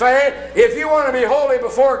here and say, if you want to be holy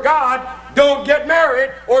before God, don't get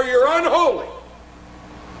married or you're unholy.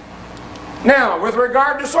 Now, with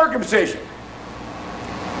regard to circumcision,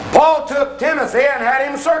 Paul took Timothy and had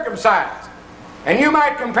him circumcised. And you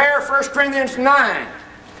might compare 1 Corinthians 9,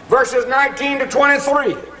 verses 19 to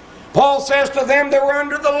 23. Paul says, to them that were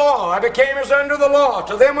under the law, I became as under the law,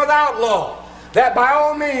 to them without law, that by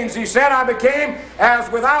all means, he said, I became as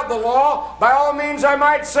without the law, by all means I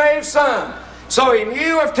might save some. So he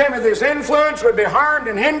knew if Timothy's influence would be harmed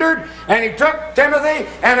and hindered, and he took Timothy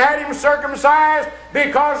and had him circumcised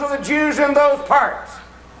because of the Jews in those parts.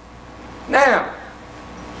 Now,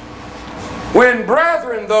 when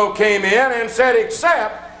brethren, though, came in and said,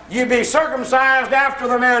 except you be circumcised after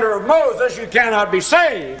the manner of Moses, you cannot be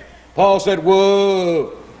saved, Paul said,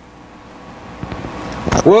 whoa.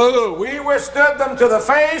 Whoa, we withstood them to the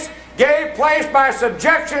face, gave place by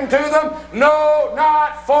subjection to them, no,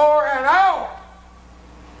 not for an hour.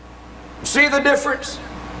 See the difference?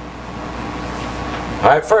 All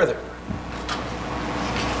right, further.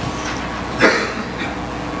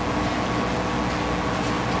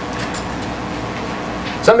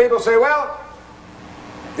 Some people say, well,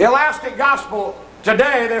 the elastic gospel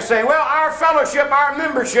today, they're saying, well, our fellowship, our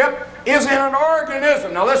membership is in an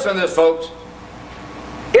organism. Now listen to this, folks.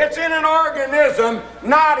 It's in an organism,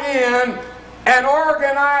 not in an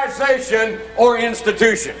organization or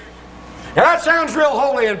institution. Now that sounds real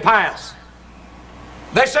holy and pious.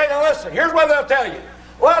 They say, now listen, here's what they'll tell you.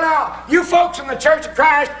 Well now, you folks in the Church of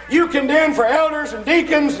Christ, you contend for elders and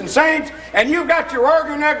deacons and saints, and you've got your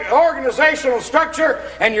organizational structure,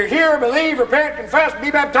 and you're here, believe, repent, confess,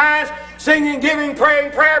 be baptized, singing, giving,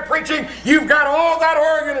 praying, prayer, preaching. You've got all that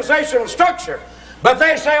organizational structure. But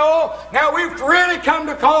they say, oh, now we've really come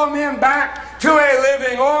to call men back to a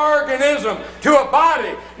living organism, to a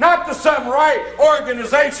body, not to some right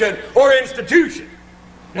organization or institution.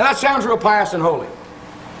 Now that sounds real pious and holy.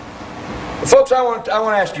 But folks, I want to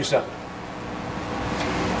ask you something.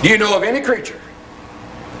 Do you know of any creature,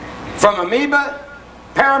 from amoeba,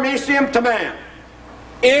 paramecium to man,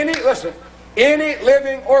 any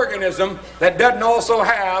living organism that doesn't also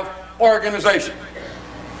have organization?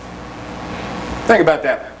 Think about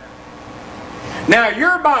that. Now,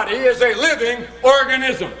 your body is a living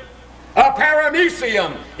organism. A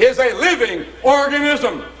paramecium is a living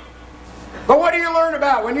organism. But what do you learn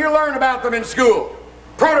about when you learn about them in school?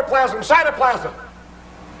 Protoplasm, cytoplasm,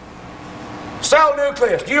 cell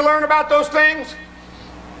nucleus. Do you learn about those things?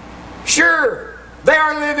 Sure, they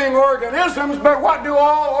are living organisms, but what do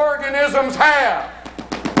all organisms have?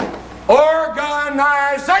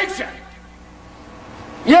 Organization.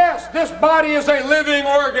 Yes, this body is a living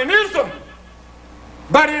organism,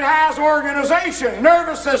 but it has organization,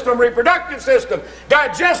 nervous system, reproductive system,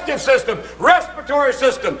 digestive system, respiratory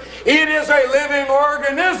system. It is a living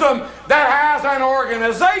organism that has an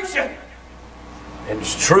organization. And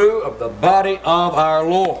it's true of the body of our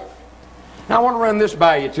Lord. Now I want to run this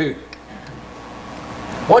by you too.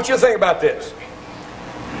 I want you to think about this.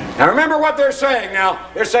 Now remember what they're saying now.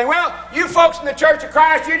 They're saying, well, you folks in the Church of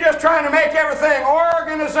Christ, you're just trying to make everything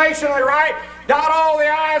organizationally right, dot all the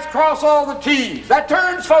I's, cross all the T's. That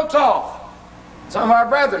turns folks off. Some of our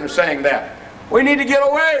brethren are saying that. We need to get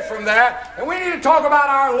away from that, and we need to talk about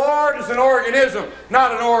our Lord as an organism,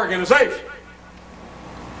 not an organization.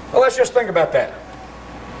 Well, let's just think about that.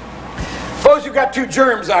 Suppose you've got two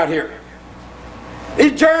germs out here.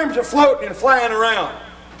 These germs are floating and flying around.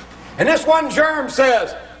 And this one germ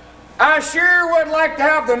says, I sure would like to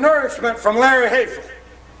have the nourishment from Larry Hafley.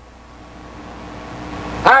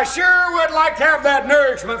 I sure would like to have that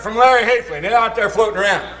nourishment from Larry Hafley. And they're out there floating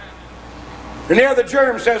around. And the other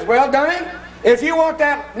germ says, well, Dunny, if you want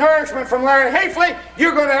that nourishment from Larry Hafley,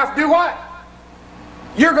 you're going to have to do what?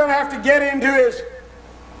 You're going to have to get into his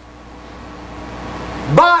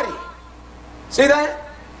body. See that?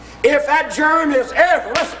 If that germ is ever,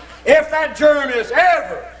 listen, if that germ is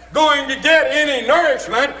ever going to get any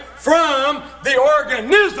nourishment from the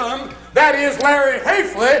organism that is Larry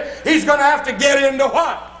Hafley, he's going to have to get into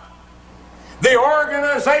what? The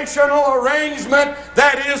organizational arrangement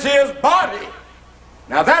that is his body.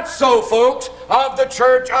 Now that's so, folks, of the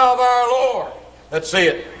church of our Lord. Let's see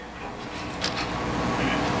it.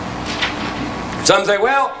 Some say,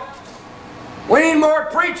 well, we need more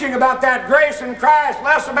preaching about that grace in Christ,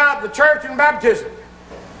 less about the church and baptism.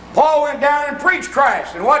 Paul went down and preached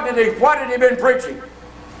Christ. And what did he been preaching?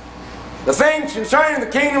 The things concerning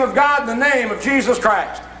the kingdom of God in the name of Jesus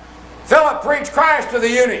Christ. Philip preached Christ to the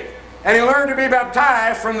eunuch, and he learned to be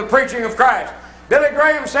baptized from the preaching of Christ. Billy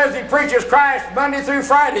Graham says he preaches Christ Monday through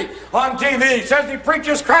Friday on TV. He says he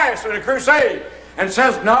preaches Christ at a crusade, and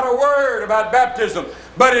says not a word about baptism.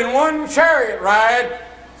 But in one chariot ride,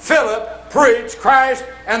 Philip preached Christ,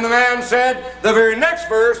 and the man said, the very next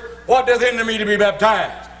verse, what doth hinder me to be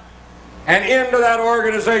baptized? And into that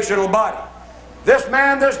organizational body. This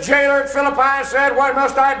man, this jailer at Philippi said, what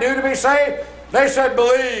must I do to be saved? They said,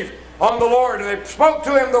 believe on the Lord. And they spoke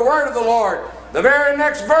to him the word of the Lord. The very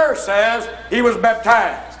next verse says he was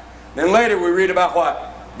baptized. Then later we read about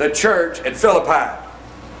what? The church at Philippi.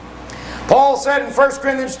 Paul said in 1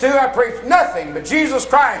 Corinthians 2, I preached nothing but Jesus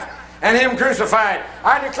Christ and Him crucified.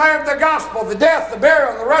 I declared the gospel, the death, the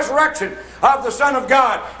burial, and the resurrection of the Son of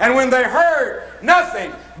God. And when they heard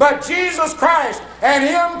nothing but Jesus Christ and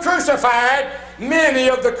Him crucified, many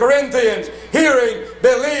of the Corinthians, hearing,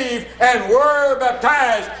 believed, and were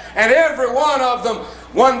baptized. And every one of them,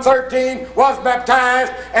 113, was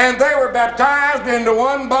baptized, and they were baptized into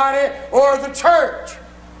one body, or the church.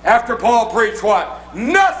 After Paul preached what?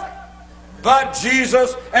 Nothing but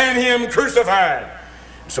Jesus and Him crucified.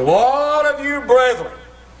 So all of you brethren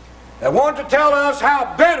that want to tell us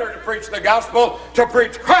how better to preach the gospel, to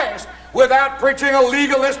preach Christ without preaching a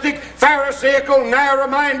legalistic, pharisaical,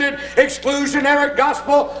 narrow-minded, exclusionary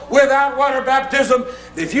gospel without water baptism,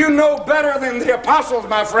 if you know better than the apostles,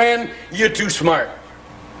 my friend, you're too smart.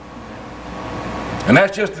 And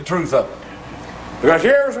that's just the truth of it. Because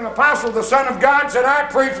here's an apostle, the Son of God, said, I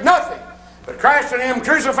preached nothing but Christ and Him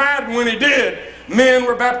crucified, and when he did, men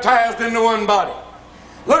were baptized into one body.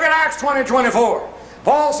 Look at Acts 20:24.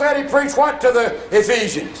 Paul said he preached what to the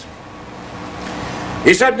Ephesians?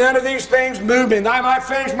 He said, none of these things moved me, and I might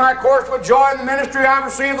finish my course with joy in the ministry I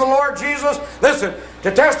received of the Lord Jesus. Listen,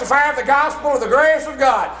 to testify of the gospel of the grace of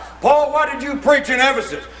God. Paul, what did you preach in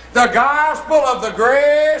Ephesus? The gospel of the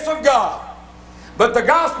grace of God. But the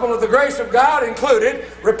gospel of the grace of God included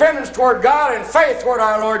repentance toward God and faith toward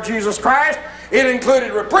our Lord Jesus Christ. It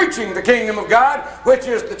included preaching the kingdom of God, which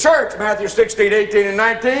is the church, Matthew 16, 18, and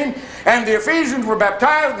 19. And the Ephesians were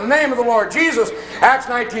baptized in the name of the Lord Jesus, Acts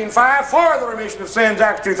 19:5, for the remission of sins,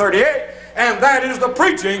 Acts 2:38. And that is the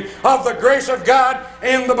preaching of the grace of God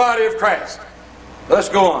in the body of Christ. Let's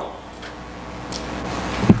go on.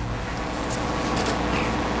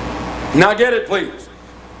 Now get it, please.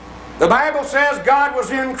 The Bible says God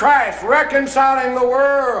was in Christ, reconciling the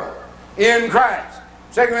world in Christ.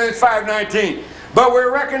 2 Corinthians 5:19. But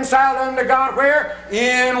we're reconciled unto God where?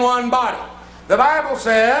 In one body. The Bible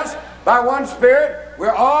says, by one Spirit,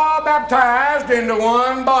 we're all baptized into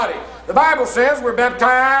one body. The Bible says we're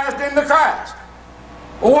baptized into Christ.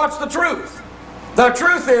 Well, what's the truth? The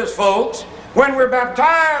truth is, folks, when we're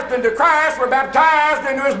baptized into Christ, we're baptized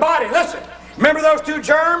into His body. Listen, remember those two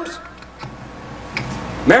germs?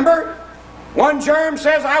 Remember? One germ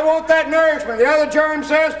says, I want that nourishment. The other germ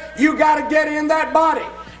says, you got to get in that body.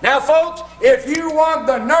 Now, folks, if you want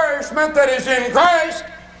the nourishment that is in Christ,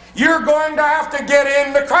 you're going to have to get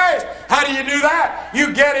into Christ. How do you do that?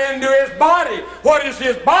 You get into His body. What is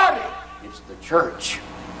His body? It's the church.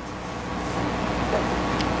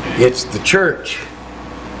 It's the church.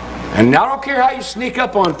 And I don't care how you sneak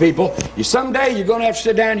up on people. Someday you're going to have to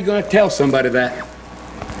sit down and you're going to tell somebody that.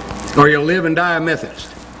 Or you'll live and die a Methodist.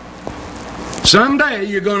 Someday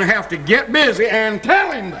you're going to have to get busy and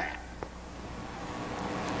tell him that.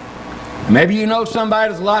 Maybe you know somebody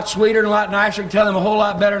that's a lot sweeter and a lot nicer and tell him a whole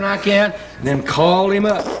lot better than I can, then call him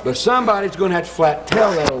up. But somebody's going to have to flat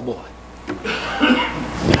tell that old boy.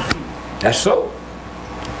 That's so.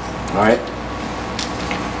 All right.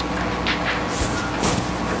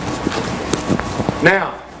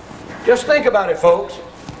 Now, just think about it, folks.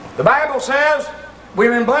 The Bible says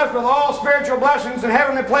we've been blessed with all spiritual blessings in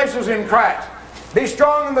heavenly places in Christ. Be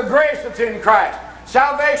strong in the grace that's in Christ.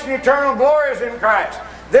 Salvation, eternal glory is in Christ.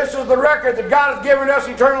 This is the record that God has given us,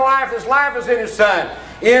 eternal life. This life is in His Son.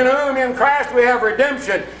 In whom, in Christ, we have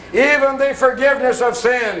redemption, even the forgiveness of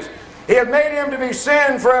sins. He had made Him to be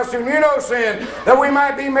sin for us who knew no sin, that we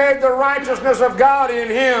might be made the righteousness of God in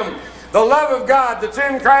Him. The love of God that's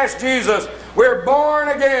in Christ Jesus. We're born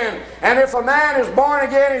again. And if a man is born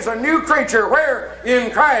again, he's a new creature. Where?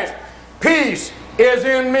 In Christ. Peace is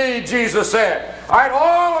in me, Jesus said. All right,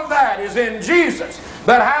 all of that is in Jesus.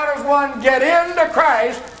 But how does one get into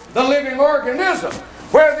Christ, the living organism,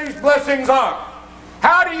 where these blessings are?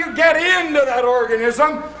 How do you get into that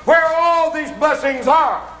organism where all these blessings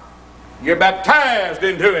are? You're baptized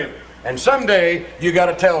into Him. And someday you got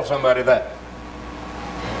to tell somebody that.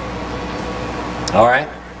 All right?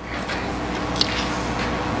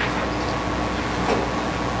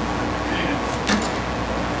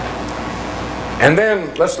 And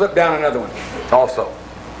then let's slip down another one also.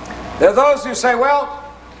 There are those who say, well,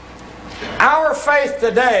 our faith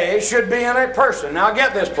today should be in a person. Now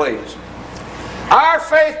get this, please. Our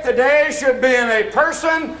faith today should be in a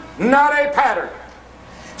person, not a pattern.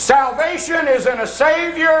 Salvation is in a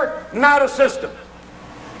Savior, not a system.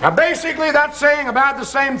 Now basically that's saying about the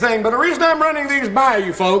same thing, but the reason I'm running these by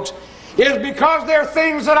you folks is because they're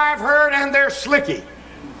things that I've heard and they're slicky.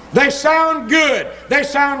 They sound good. They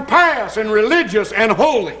sound pious and religious and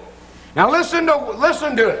holy. Now listen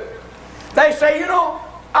to it. They say, you know,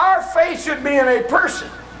 our faith should be in a person.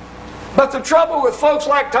 But the trouble with folks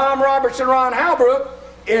like Tom Robertson, Ron Halbrook,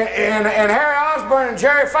 and Harry Osborne and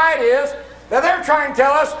Jerry Fight is that they're trying to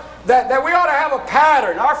tell us that we ought to have a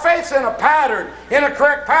pattern. Our faith's in a pattern, in a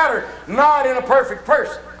correct pattern, not in a perfect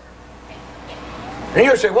person. And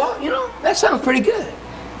you'll say, well, you know, that sounds pretty good.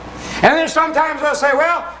 And then sometimes they'll say,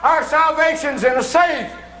 well, our salvation's in a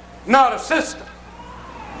Savior, not a system.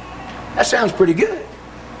 That sounds pretty good.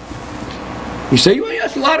 You say, well,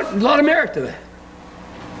 that's a lot of merit to that.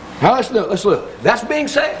 Now let's look. That's being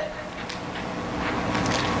said.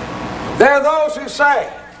 There are those who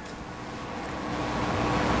say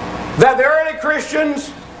that the early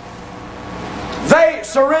Christians, they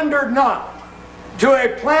surrendered not to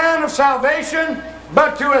a plan of salvation,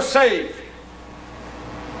 but to a Savior.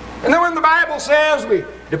 And then when the Bible says we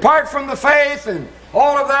depart from the faith and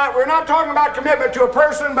all of that, we're not talking about commitment to a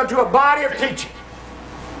person, but to a body of teaching.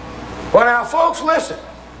 Well, now, folks, listen.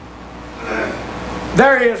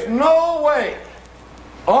 There is no way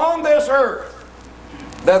on this earth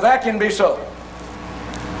that can be so.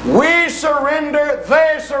 We surrendered,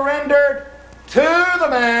 they surrendered to the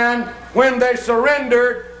man when they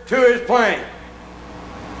surrendered to his plan.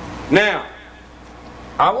 Now,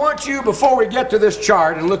 I want you, before we get to this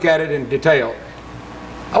chart and look at it in detail,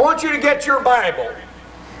 I want you to get your Bible.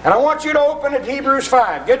 And I want you to open at Hebrews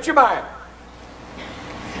 5. Get your Bible.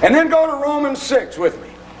 And then go to Romans 6 with me.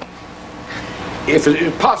 If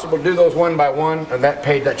it's possible to do those one by one, on that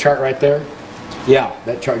page, that chart right there. Yeah,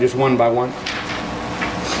 that chart, just one by one.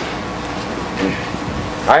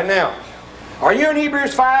 All right, now, are you in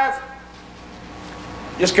Hebrews 5?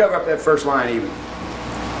 Just cover up that first line even.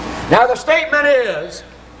 Now, the statement is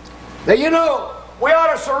that, you know, we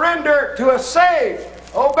ought to surrender to a Savior,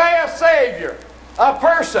 obey a Savior, a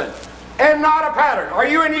person, and not a pattern. Are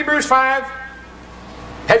you in Hebrews 5?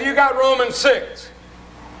 Have you got Romans 6?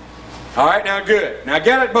 All right, now good. Now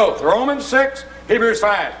get it both. Romans 6, Hebrews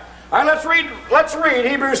 5. All right, let's read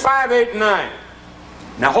Hebrews 5, 8, and 9.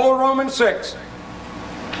 Now hold Romans 6.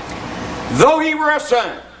 Though he were a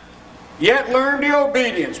son, yet learned he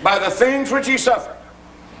obedience by the things which he suffered.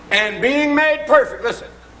 And being made perfect, listen,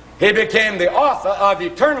 he became the author of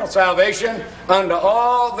eternal salvation unto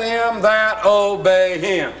all them that obey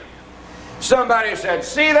him. Somebody said,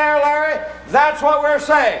 see there, Larry, that's what we're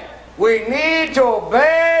saying. We need to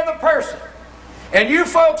obey the person. And you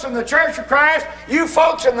folks in the Church of Christ, you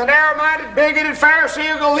folks in the narrow-minded, bigoted,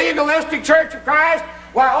 Pharisaical, legalistic Church of Christ,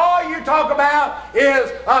 why, all you talk about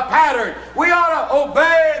is a pattern. We ought to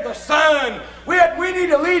obey the Son. We need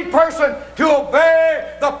a lead person to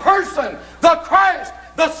obey the person, the Christ,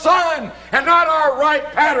 the Son, and not our right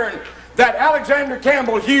pattern that Alexander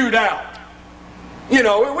Campbell hewed out. You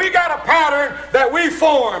know, we got a pattern that we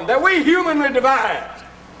formed, that we humanly devised.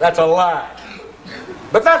 That's a lie.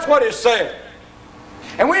 But that's what it said.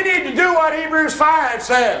 And we need to do what Hebrews 5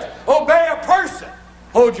 says. Obey a person.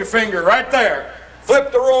 Hold your finger right there.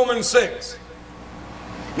 Flip to Romans 6.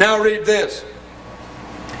 Now read this.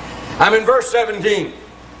 I'm in verse 17.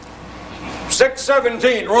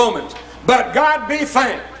 6:17, Romans. But God be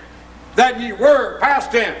thanked that ye were,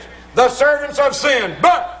 past tense, the servants of sin.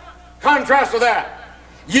 But, contrast to that,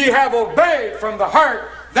 ye have obeyed from the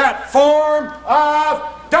heart that form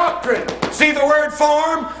of doctrine. See the word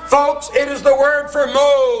form? Folks, it is the word for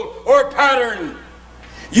mold or pattern.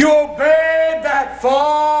 You obeyed that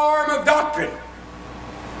form of doctrine,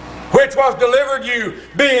 which was delivered you,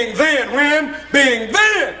 being then, when? Being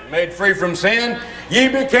then made free from sin, ye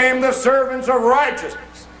became the servants of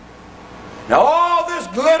righteousness. Now all this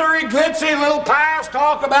glittery, glitzy little pious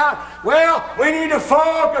talk about, well, we need to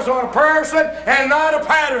focus on a person and not a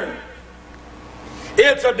pattern.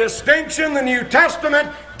 It's a distinction the New Testament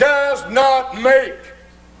does not make.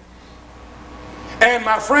 And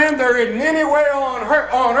my friend, there isn't any way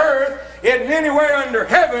on earth, isn't any way under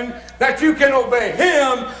heaven that you can obey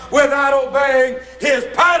Him without obeying His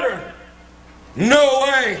pattern. No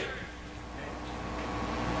way.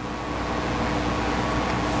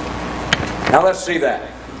 Now let's see that.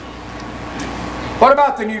 What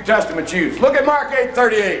about the New Testament Jews? Look at Mark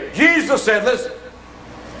 8:38. Jesus said, listen,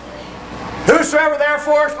 whosoever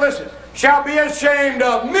therefore, listen, shall be ashamed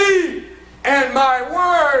of me and my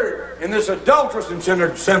word in this adulterous and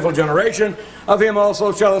sinful generation, of him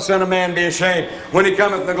also shall the Son of Man be ashamed when he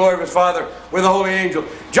cometh in the glory of his Father with the holy angels.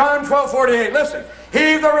 John 12:48, listen,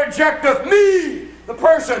 he that rejecteth me, the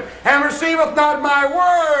person, and receiveth not my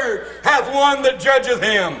word, hath one that judgeth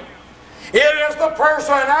him. It is the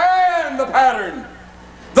person and the pattern.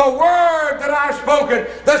 The word that I've spoken,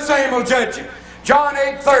 the same will judge you. John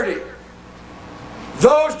 8:30.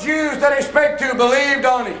 Those Jews that he spake to believed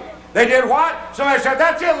on him. They did what? Somebody said,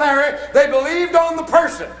 that's it, Larry. They believed on the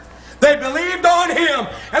person. They believed on him.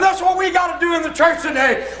 And that's what we got to do in the church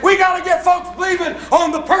today. We got to get folks believing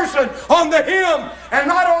on the person, on the him, and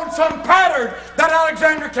not on some pattern that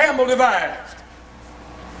Alexander Campbell devised.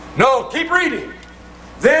 No, keep reading.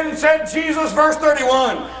 Then said Jesus, verse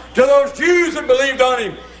 31, to those Jews that believed on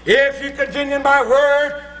him, if you continue in my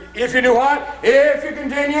word, if you do what? If you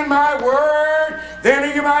continue in my word, then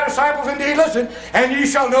are you my disciples indeed. Listen, and ye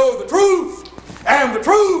shall know the truth, and the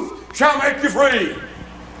truth shall make you free.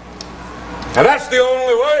 Now that's the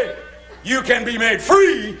only way you can be made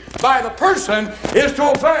free by the person, is to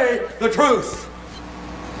obey the truth.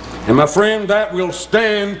 And my friend, that will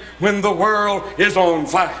stand when the world is on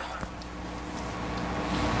fire.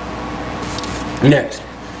 Next.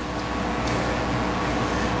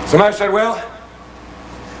 Somebody said, well,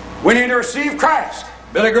 we need to receive Christ.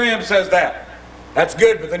 Billy Graham says that. That's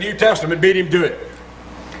good, but the New Testament beat him to it.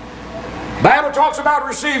 The Bible talks about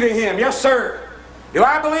receiving him. Yes, sir. Do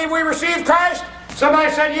I believe we received Christ?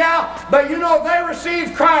 Somebody said, yeah, but you know, they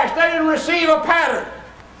received Christ. They didn't receive a pattern.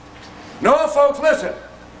 No, folks, listen.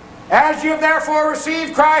 As you have therefore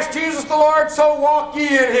received Christ Jesus the Lord, so walk ye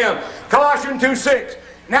in him. Colossians 2:6.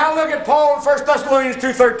 Now look at Paul in 1 Thessalonians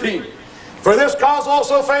 2:13. For this cause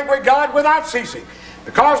also thank we God without ceasing.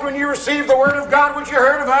 Because when you received the word of God which you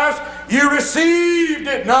heard of us, you received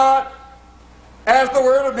it not as the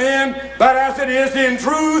word of men, but as it is in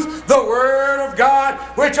truth the word of God,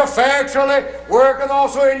 which effectually worketh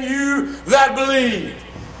also in you that believe.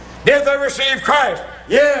 Did they receive Christ?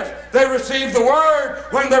 Yes, they received the word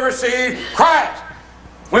when they received Christ.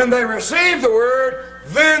 When they received the word,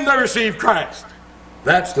 then they received Christ.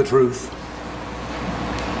 That's the truth.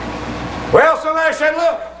 Well, somebody said,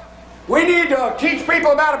 look, we need to teach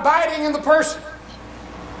people about abiding in the person.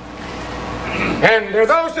 And there are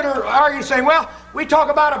those that are arguing, saying, well, we talk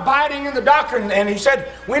about abiding in the doctrine, and he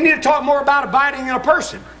said, we need to talk more about abiding in a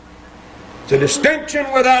person. It's a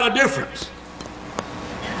distinction without a difference.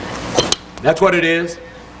 That's what it is.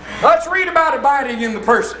 Let's read about abiding in the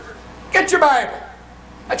person. Get your Bible.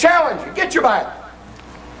 I challenge you, get your Bible.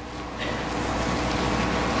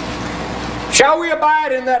 Shall we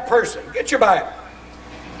abide in that person? Get your Bible.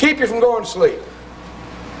 Keep you from going to sleep.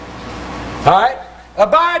 All right?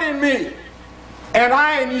 Abide in me, and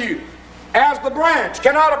I in you. As the branch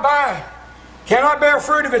cannot abide, cannot bear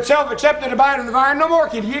fruit of itself except it abide in the vine, no more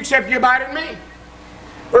can ye except ye abide in me.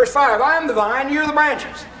 Verse 5, I am the vine, you are the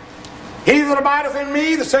branches. He that abideth in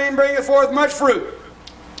me, the same bringeth forth much fruit.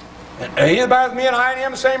 And he that abideth in me, and I in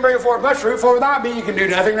him, the same bringeth forth much fruit, for without me you can do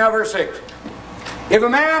nothing. Now verse 6. If a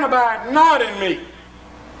man abide not in me,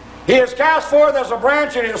 he is cast forth as a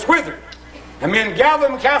branch and is withered. And men gather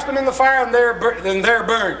them and cast them in the fire, and there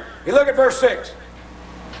burn. You look at verse 6. It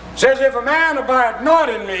says, if a man abide not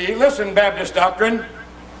in me, listen, Baptist doctrine,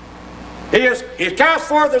 he is cast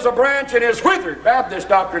forth as a branch and is withered. Baptist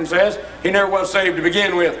doctrine says he never was saved to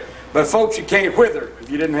begin with. But folks, you can't wither if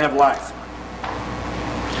you didn't have life.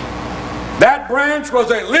 That branch was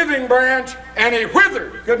a living branch, and he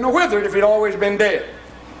withered. He couldn't have withered if he'd always been dead.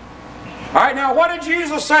 All right, now what did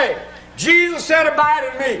Jesus say? Jesus said,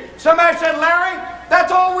 abide in me. Somebody said, Larry,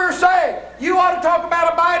 that's all we're saying. You ought to talk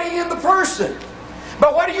about abiding in the person.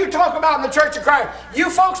 But what do you talk about in the Church of Christ? You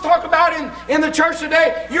folks talk about in the church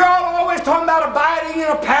today, you're all always talking about abiding in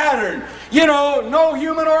a pattern. You know, no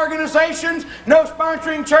human organizations, no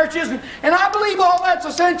sponsoring churches. And I believe all that's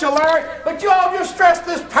essential, Larry, but you all just stress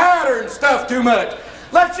this pattern stuff too much.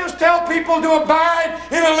 Let's just tell people to abide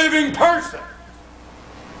in a living person.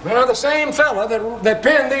 Well, the same fella that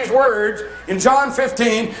penned these words in John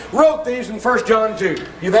 15 wrote these in 1 John 2.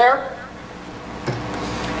 You there?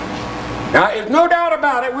 Now, there's no doubt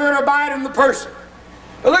about it, we're to abide in the person.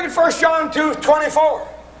 But look at 1 John 2:24.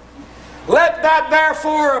 Let that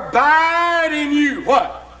therefore abide in you.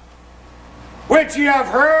 What? Which ye have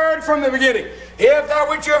heard from the beginning. If that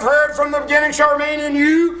which you have heard from the beginning shall remain in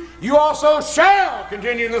you, you also shall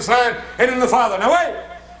continue in the Son and in the Father. Now wait.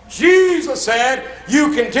 Jesus said,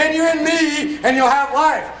 you continue in me and you'll have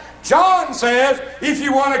life. John says, if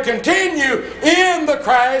you want to continue in the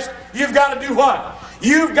Christ, you've got to do what?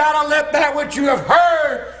 You've got to let that which you have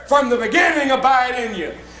heard from the beginning abide in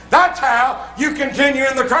you. That's how you continue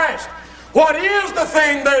in the Christ. What is the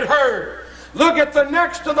thing they'd heard? Look at the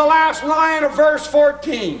next to the last line of verse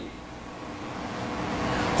 14.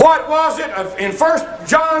 What was it in 1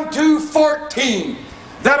 John 2:14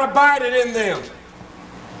 that abided in them?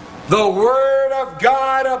 the Word of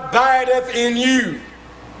God abideth in you.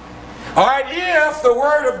 All right, if the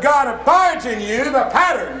Word of God abides in you, the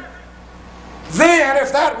pattern, then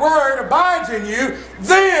if that Word abides in you,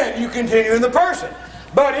 then you continue in the person.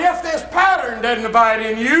 But if this pattern doesn't abide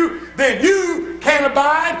in you, then you can't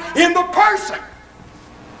abide in the person.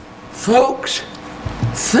 Folks,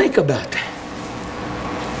 think about that.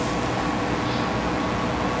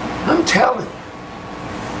 I'm telling you.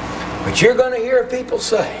 But you're going to hear people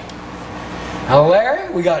say, now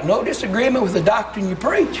Larry, we got no disagreement with the doctrine you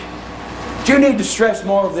preach. But you need to stress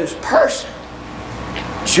more of this person.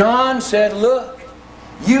 John said, look,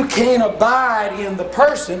 you can't abide in the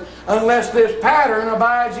person unless this pattern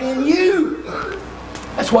abides in you.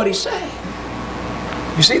 That's what he's saying.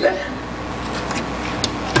 You see that?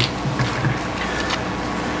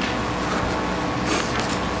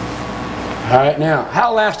 All right, now,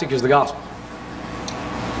 how elastic is the gospel?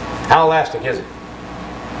 How elastic is it?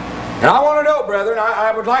 And I want to know, brethren,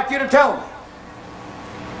 I would like you to tell me.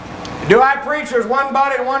 Do I preach there's one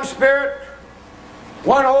body, one spirit,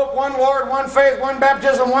 one hope, one Lord, one faith, one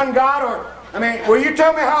baptism, one God? Or, I mean, will you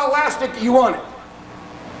tell me how elastic you want it?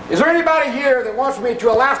 Is there anybody here that wants me to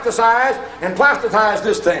elasticize and plasticize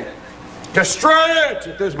this thing? To stretch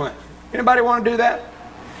it this much? Anybody want to do that?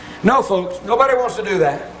 No, folks. Nobody wants to do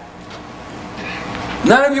that.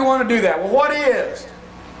 None of you want to do that. Well, what is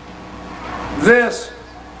this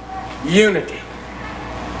unity?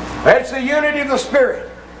 It's the unity of the Spirit.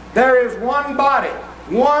 There is one body,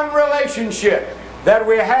 one relationship that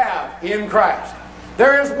we have in Christ.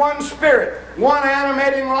 There is one Spirit, one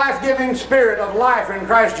animating, life-giving Spirit of life in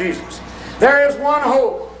Christ Jesus. There is one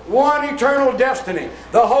hope, one eternal destiny,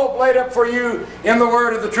 the hope laid up for you in the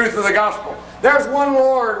word of the truth of the gospel. There's one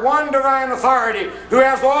Lord, one divine authority who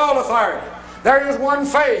has all authority. There is one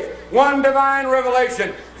faith, one divine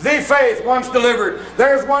revelation, the faith once delivered.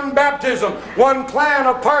 There's one baptism, one plan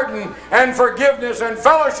of pardon and forgiveness and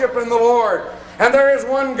fellowship in the Lord. And there is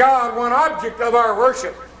one God, one object of our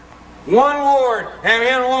worship. One Lord, and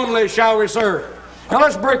Him only shall we serve. Now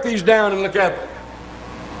let's break these down and look at them.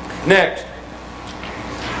 Next,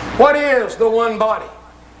 what is the one body?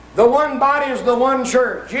 The one body is the one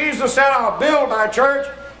church. Jesus said, I'll build my church.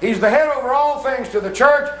 He's the head over all things to the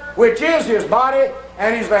church, which is His body,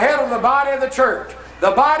 and He's the head of the body of the church. The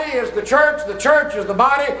body is the church is the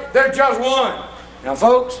body. They're just one. Now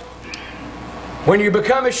folks, when you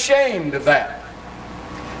become ashamed of that,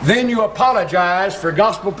 then you apologize for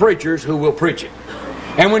gospel preachers who will preach it.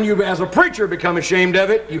 And when you, as a preacher, become ashamed of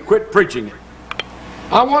it, you quit preaching it.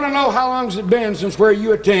 I want to know how long has it been since where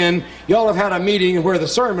you attend, y'all have had a meeting where the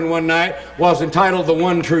sermon one night was entitled The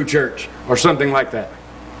One True Church, or something like that.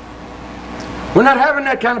 We're not having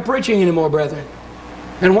that kind of preaching anymore, brethren.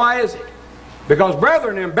 And why is it? Because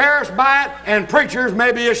brethren are embarrassed by it, and preachers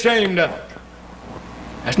may be ashamed of it.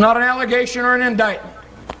 That's not an allegation or an indictment.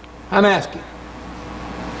 I'm asking.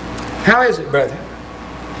 How is it, brethren?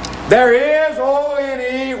 There is,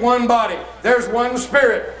 O-N-E, one body. There's one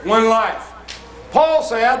Spirit, one life. Paul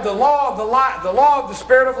said, the law of the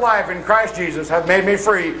Spirit of life in Christ Jesus hath made me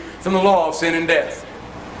free from the law of sin and death.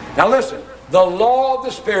 Now listen, the law of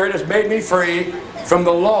the Spirit has made me free from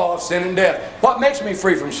the law of sin and death. What makes me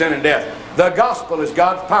free from sin and death? The gospel is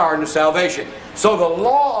God's power unto salvation. So the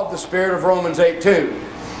law of the Spirit of Romans 8:2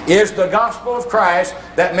 is the gospel of Christ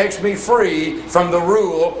that makes me free from the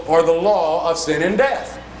rule or the law of sin and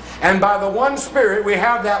death. And by the one Spirit we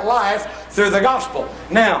have that life through the gospel.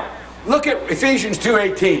 Now, look at Ephesians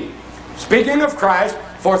 2:18. Speaking of Christ,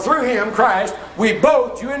 for through Him, Christ, we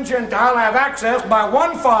both, Jew and Gentile, have access by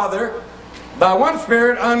one Father, by one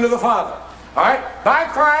Spirit unto the Father. All right? By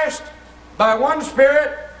Christ, by one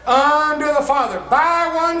Spirit unto the Father.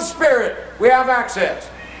 By one Spirit we have access.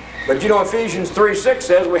 But you know Ephesians 3:6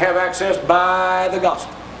 says we have access by the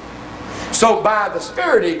gospel. So by the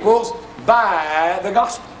Spirit equals by the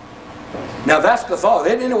gospel. Now that's the thought.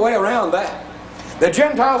 There ain't any way around that. The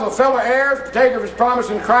Gentiles are fellow heirs, partaker of His promise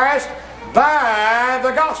in Christ by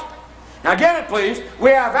the gospel. Now get it please.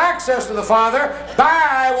 We have access to the Father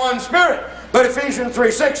by one Spirit. But Ephesians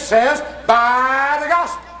 3:6 says by the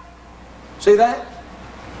gospel. See that?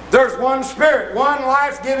 There's one Spirit, one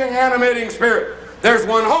life-giving, animating Spirit. There's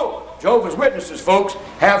one hope. Jehovah's Witnesses, folks,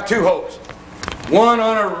 have two hopes. One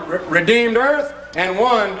on a redeemed earth and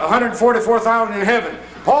one 144,000 in heaven.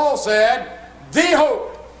 Paul said, the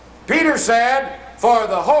hope. Peter said, for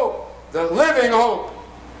the hope, the living hope,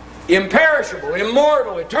 imperishable,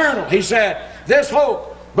 immortal, eternal. He said, this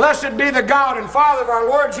hope, blessed be the God and Father of our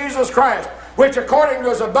Lord Jesus Christ, which according to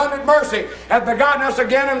His abundant mercy hath begotten us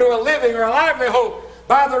again into a living or a lively hope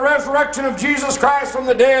by the resurrection of Jesus Christ from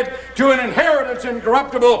the dead to an inheritance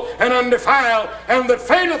incorruptible and undefiled, and that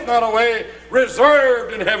fadeth not away,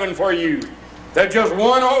 reserved in heaven for you. There's just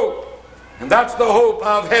one hope, and that's the hope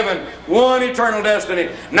of heaven. One eternal destiny,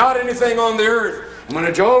 not anything on the earth. And when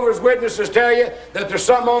the Jehovah's Witnesses tell you that there's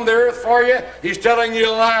something on the earth for you, he's telling you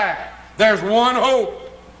a lie. There's one hope.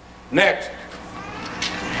 Next.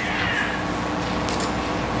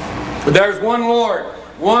 There's one Lord,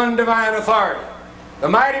 one divine authority. The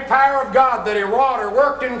mighty power of God that he wrought or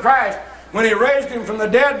worked in Christ when he raised him from the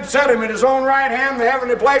dead and set him at his own right hand in the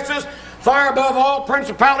heavenly places, far above all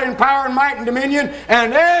principality and power and might and dominion,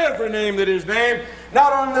 and every name that is named,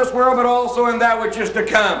 not only in this world but also in that which is to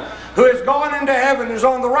come, who is going into heaven, is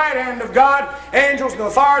on the right hand of God, angels and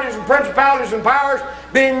authorities and principalities and powers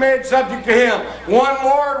being made subject to him. One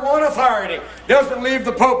Lord, one authority. Doesn't leave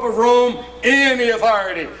the Pope of Rome any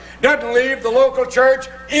authority. Doesn't leave the local church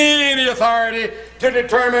any authority to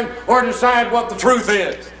determine or decide what the truth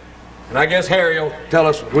is. And I guess Harry will tell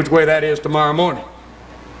us which way that is tomorrow morning.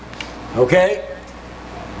 Okay?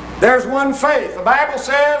 There's one faith. The Bible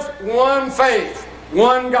says one faith,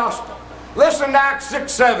 one gospel. Listen to Acts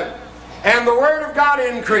 6:7. And the word of God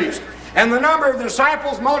increased, and the number of the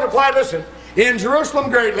disciples multiplied, listen, in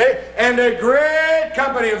Jerusalem greatly, and a great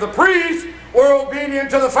company of the priests were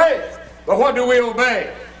obedient to the faith. But what do we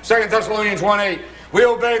obey? 2 Thessalonians 1:8. We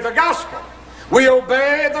obey the gospel. We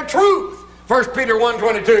obey the truth. 1 Peter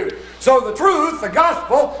 1:22. So the truth, the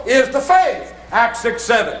gospel, is the faith. Acts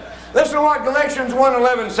 6:7. Listen to what Galatians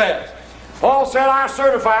 1:11 says. Paul said, I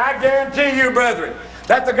certify, I guarantee you, brethren,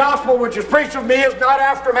 that the gospel which is preached of me is not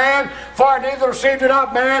after man, for I neither received it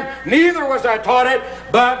of man, neither was I taught it,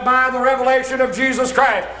 but by the revelation of Jesus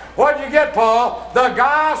Christ. What did you get, Paul? The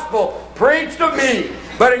gospel preached of me.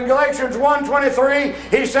 But in Galatians 1:23,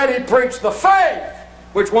 he said he preached the faith,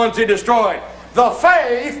 which once he destroyed. The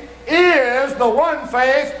faith is the one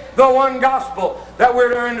faith, the one gospel that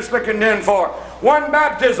we're earnestly condemned for. One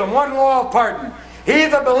baptism, one law of pardon. He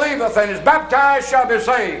that believeth and is baptized shall be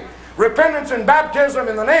saved. Repentance and baptism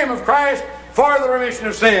in the name of Christ for the remission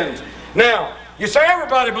of sins. Now, you say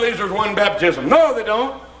everybody believes there's one baptism. No, they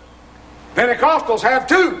don't. Pentecostals have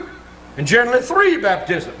two, and generally three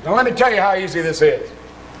baptisms. Now let me tell you how easy this is.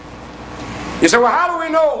 You say, well, how do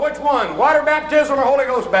we know which one? Water baptism or Holy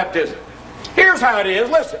Ghost baptism? Here's how it is.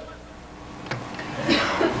 Listen.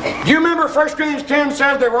 Do you remember 1 Corinthians 10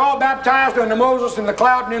 says they were all baptized unto Moses in the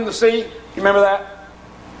cloud and in the sea? You remember that?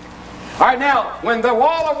 All right, now, when the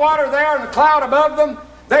wall of water there and the cloud above them,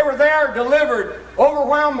 they were there delivered,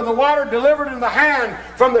 overwhelmed with the water, delivered in the hand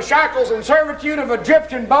from the shackles and servitude of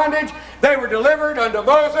Egyptian bondage. They were delivered unto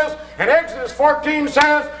Moses. And Exodus 14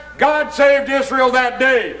 says, God saved Israel that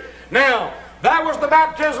day. Now, that was the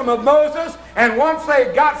baptism of Moses, and once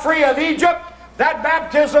they got free of Egypt, that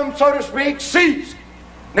baptism, so to speak, ceased.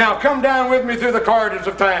 Now, come down with me through the corridors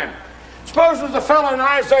of time. Suppose there's a fellow in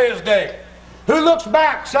Isaiah's day who looks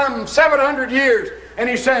back some 700 years, and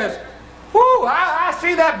he says, whoo, I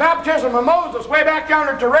see that baptism of Moses way back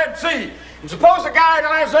yonder at the Red Sea. And suppose a guy in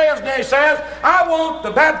Isaiah's day says, I want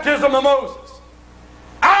the baptism of Moses.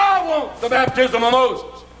 I want the baptism of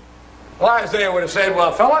Moses. Well, Isaiah would have said,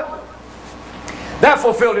 well, fella, that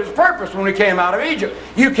fulfilled its purpose when we came out of Egypt.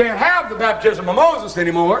 You can't have the baptism of Moses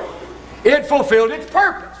anymore. It fulfilled its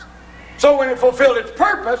purpose. So when it fulfilled its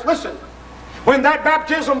purpose, listen, when that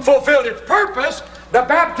baptism fulfilled its purpose, the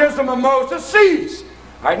baptism of Moses ceased.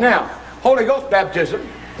 Right now, Holy Ghost baptism,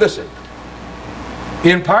 listen,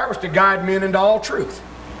 in part was to guide men into all truth.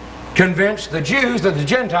 Convince the Jews that the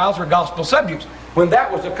Gentiles were gospel subjects. When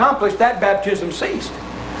that was accomplished, that baptism ceased.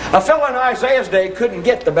 A fellow in Isaiah's day couldn't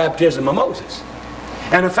get the baptism of Moses.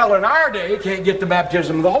 And a fellow in our day can't get the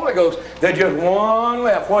baptism of the Holy Ghost. There's just one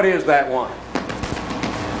left. What is that one?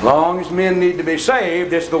 As long as men need to be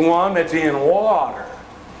saved, it's the one that's in water.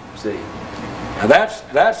 See? Now that's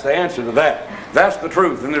the answer to that. That's the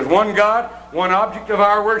truth. And there's one God, one object of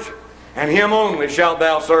our worship, and Him only shalt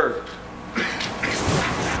thou serve.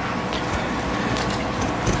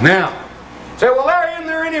 Now, say, well, isn't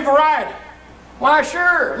there any variety? Why,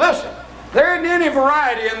 sure. Listen. There isn't any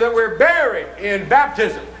variety in that we're buried in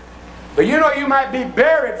baptism. But you know you might be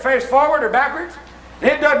buried face forward or backwards.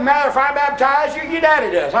 It doesn't matter if I baptize you, your daddy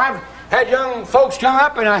does. I've had young folks come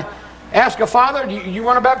up and I ask a father, do you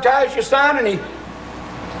want to baptize your son? And he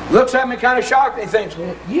looks at me kind of shocked and he thinks,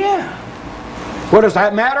 well, yeah. What does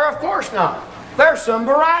that matter? Of course not. There's some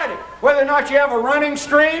variety. Whether or not you have a running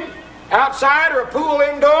stream outside or a pool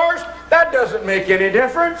indoors, that doesn't make any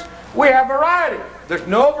difference. We have variety. There's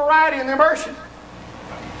no variety in the immersion.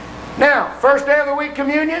 Now, first day of the week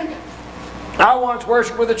communion, I once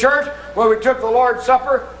worshiped with a church where we took the Lord's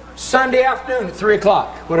Supper Sunday afternoon at 3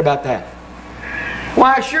 o'clock. What about that?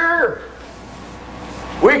 Why, sure.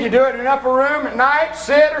 We could do it in an upper room at night,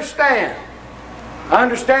 sit or stand. I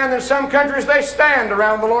understand that in some countries they stand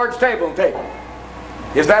around the Lord's table and take it.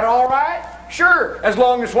 Is that all right? Sure. As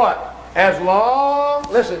long as what? As long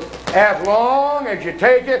as you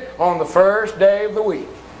take it on the first day of the week.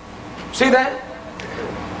 See that?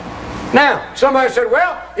 Now, somebody said,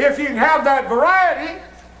 well, if you can have that variety,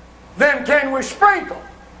 then can we sprinkle?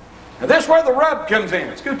 Now, this is where the rub comes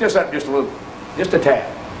in. Scoot this up just a little, just a tad.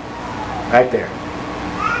 Right there.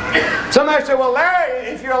 Somebody said, well, Larry,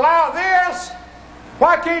 if you allow this,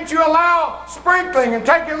 why can't you allow sprinkling and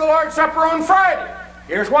taking the Lord's Supper on Friday?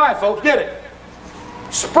 Here's why, folks. Get it.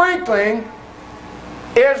 Sprinkling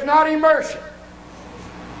is not immersion.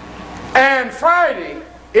 And Friday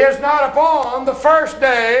is not upon the first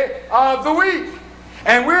day of the week.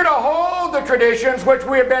 And we're to hold the traditions which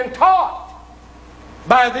we have been taught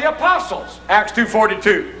by the apostles. Acts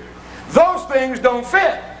 2:42. Those things don't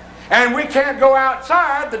fit. And we can't go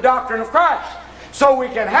outside the doctrine of Christ. So we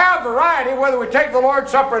can have variety whether we take the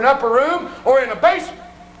Lord's Supper in an upper room or in a basement.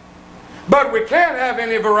 But we can't have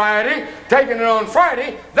any variety taking it on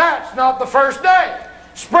Friday. That's not the first day.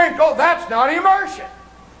 Sprinkle, that's not immersion.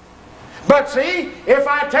 But see, if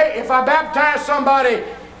I baptize somebody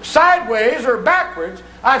sideways or backwards,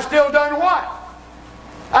 I've still done what?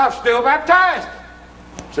 I've still baptized them.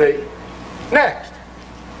 See? Next.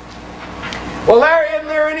 Well, Larry, isn't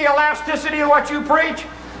there any elasticity in what you preach?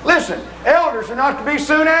 Listen, elders are not to be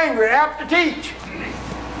soon angry, apt to teach.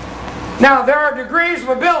 Now, there are degrees of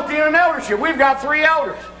ability in an eldership. We've got 3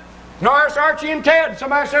 elders. Norris, Archie, and Ted.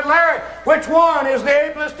 Somebody said, Larry, which one is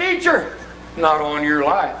the ablest teacher? Not on your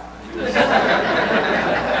life.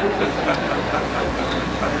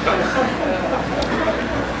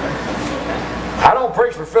 I don't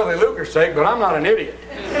preach for filthy lucre's sake, but I'm not an idiot.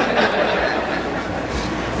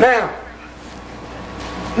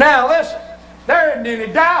 Now listen, there isn't any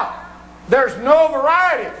doubt. There's no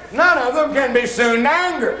variety. None of them can be soon to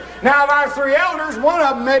anger. Now, of our 3 elders, one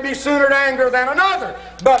of them may be sooner to anger than another,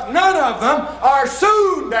 but none of them are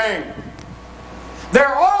soon to anger.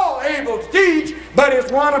 They're all able to teach, but is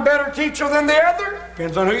one a better teacher than the other?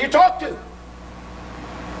 Depends on who you talk to.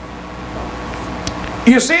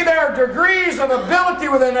 You see, there are degrees of ability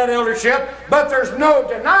within that eldership, but there's no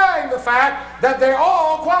denying the fact that they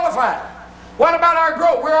all qualify. What about our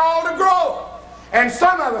growth? We're all to grow. And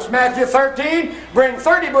some of us, Matthew 13, bring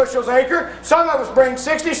 30 bushels an acre. Some of us bring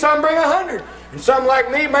 60, some bring 100. And some like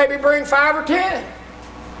me maybe bring 5 or 10.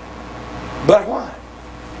 But what?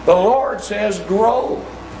 The Lord says grow.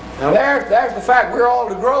 Now there's the fact. We're all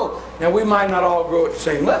to grow. Now we might not all grow at the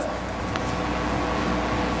same level.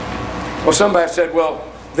 Well, somebody said, well,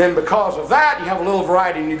 then because of that, you have a little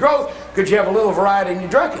variety in your growth. Could you have a little variety in your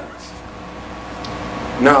drunkenness?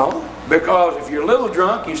 No, because if you're a little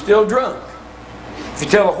drunk, you're still drunk. If you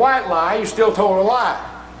tell a white lie, you still told a lie.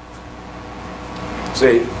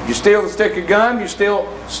 See, you steal the stick of gum, you still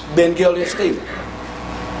been guilty of stealing.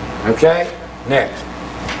 Okay? Next.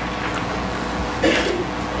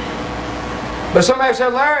 But somebody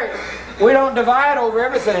said, Larry, we don't divide over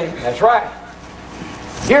everything. That's right.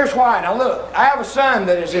 Here's why. Now look, I have a son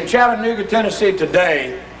that is in Chattanooga, Tennessee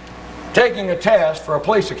today taking a test for a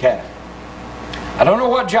police academy. I don't know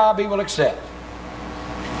what job he will accept.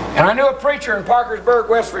 And I knew a preacher in Parkersburg,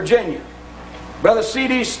 West Virginia, Brother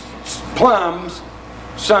C.D. Plum's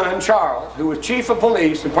son, Charles, who was chief of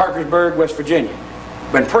police in Parkersburg, West Virginia.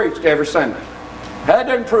 Been preached every Sunday. That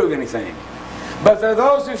doesn't prove anything. But there are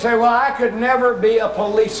those who say, well, I could never be a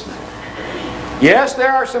policeman. Yes,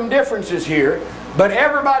 there are some differences here, but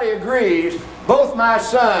everybody agrees, both my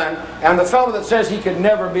son and the fellow that says he could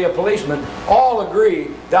never be a policeman, all agree,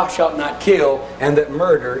 thou shalt not kill, and that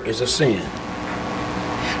murder is a sin.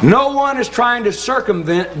 No one is trying to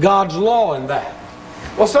circumvent God's law in that.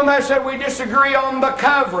 Well, somebody said we disagree on the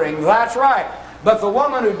covering. That's right. But the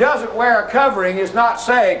woman who doesn't wear a covering is not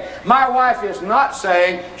saying, my wife is not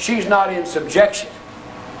saying she's not in subjection.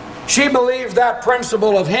 She believes that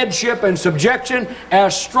principle of headship and subjection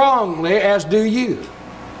as strongly as do you.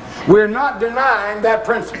 We're not denying that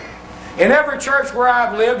principle. In every church where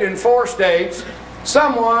I've lived in 4 states,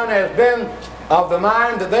 someone has been of the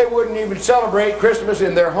mind that they wouldn't even celebrate Christmas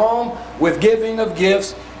in their home with giving of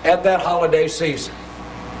gifts at that holiday season.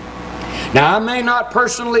 Now, I may not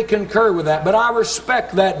personally concur with that, but I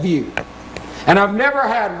respect that view. And I've never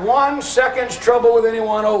had 1 second's trouble with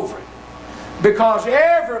anyone over it. Because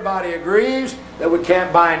everybody agrees that we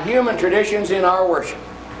can't bind human traditions in our worship.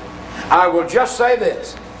 I will just say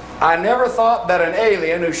this. I never thought that an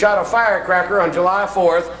alien who shot a firecracker on July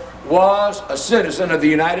 4th was a citizen of the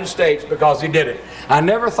United States because he did it. I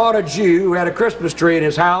never thought a Jew who had a Christmas tree in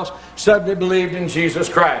his house suddenly believed in Jesus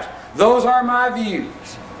Christ. Those are my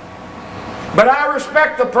views. But I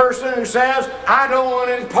respect the person who says, I don't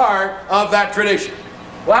want any part of that tradition.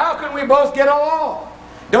 Well, how can we both get along?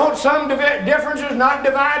 Don't some differences not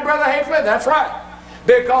divide, Brother Hafley? That's right.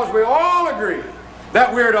 Because we all agree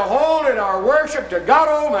that we're to hold in our worship to God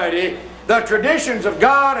Almighty the traditions of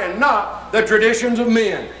God and not the traditions of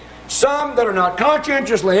men. Some that are not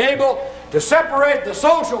conscientiously able to separate the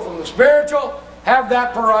social from the spiritual have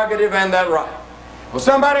that prerogative and that right. Well,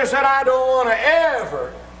 somebody said, I don't want to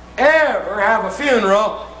ever have a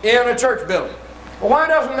funeral in a church building. Well, why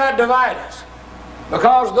doesn't that divide us?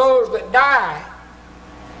 Because those that die,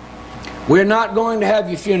 we're not going to have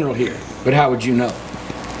your funeral here. But how would you know?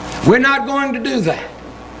 We're not going to do that.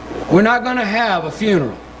 We're not going to have a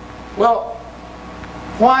funeral. Well,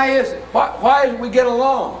 why is it? Why do we get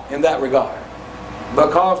along in that regard?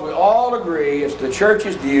 Because we all agree it's the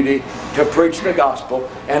church's duty to preach the gospel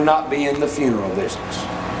and not be in the funeral business.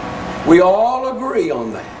 We all agree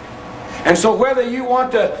on that. And so whether you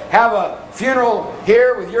want to have a funeral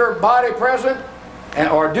here with your body present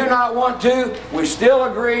or do not want to, we still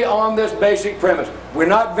agree on this basic premise. We're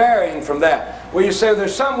not varying from that. Well, you say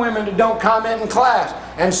there's some women that don't comment in class,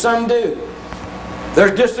 and some do.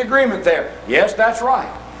 There's disagreement there. Yes, that's right.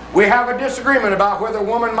 We have a disagreement about whether a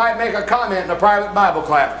woman might make a comment in a private Bible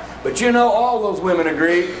class. But you know, all those women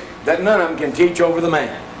agree that none of them can teach over the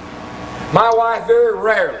man. My wife very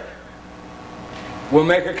rarely will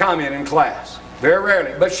make a comment in class. Very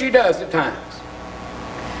rarely. But she does at times.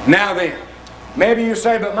 Now then, maybe you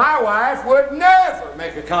say, but my wife would never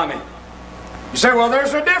make a comment. You say, well,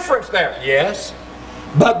 there's a difference there. Yes.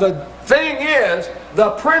 But the thing is,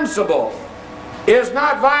 the principle is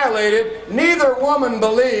not violated. Neither woman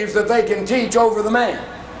believes that they can teach over the man.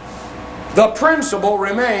 The principle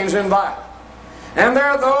remains inviolate. And there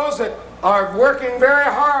are those that are working very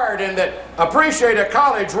hard and that appreciate a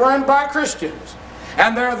college run by Christians.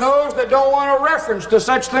 And there are those that don't want a reference to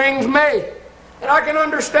such things made. And I can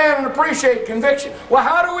understand and appreciate conviction. Well,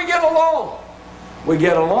 how do we get along? We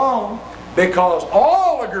get along because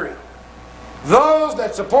all agree. Those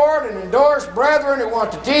that support and endorse brethren who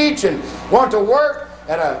want to teach and want to work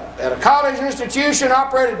at a college institution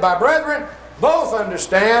operated by brethren, both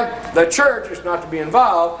understand the church is not to be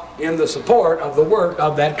involved in the support of the work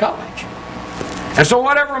of that college. And so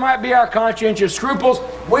whatever might be our conscientious scruples,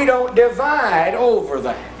 we don't divide over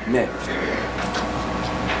that. Next.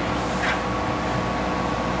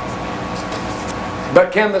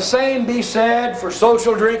 But can the same be said for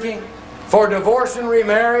social drinking, for divorce and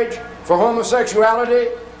remarriage, for homosexuality,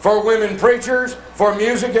 for women preachers, for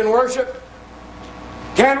music and worship?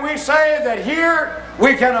 Can we say that here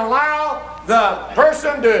we can allow the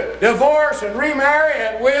person to divorce and remarry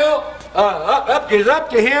at will? It's up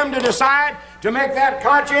to him to decide to make that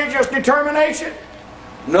conscientious determination?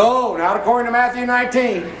 No, not according to Matthew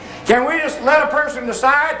 19. Can we just let a person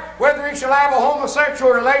decide whether he shall have a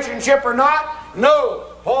homosexual relationship or not? No.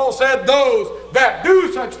 Paul said those that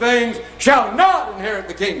do such things shall not inherit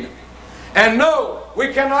the kingdom. And no,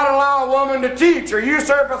 we cannot allow a woman to teach or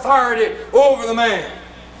usurp authority over the man.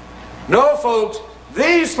 No, folks,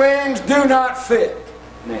 these things do not fit.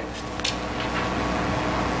 Next.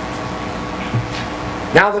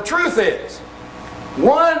 Now the truth is,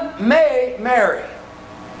 one may marry.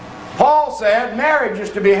 Paul said marriage is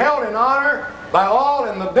to be held in honor by all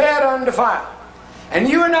in the bed undefiled. And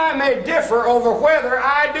you and I may differ over whether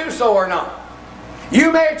I do so or not.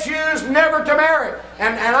 You may choose never to marry.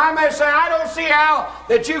 And I may say, I don't see how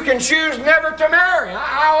that you can choose never to marry.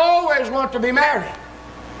 I always want to be married.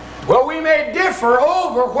 Well, we may differ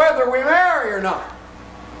over whether we marry or not.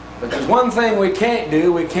 But there's one thing we can't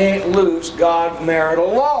do. We can't loose God's marital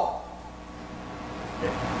law.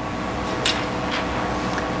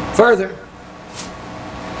 Further,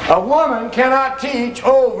 a woman cannot teach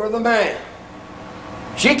over the man.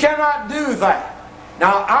 She cannot do that.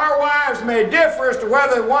 Now, our wives may differ as to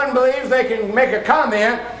whether one believes they can make a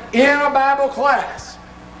comment in a Bible class.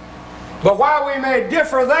 But while we may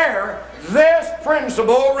differ there, this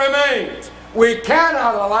principle remains. We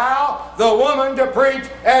cannot allow the woman to preach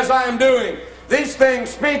as I am doing. These things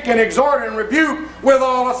speak and exhort and rebuke with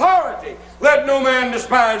all authority. Let no man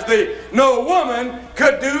despise thee. No woman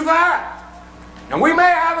could do that. And we may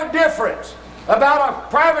have a difference about a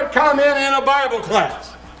private comment in a Bible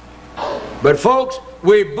class. But folks,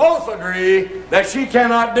 we both agree that she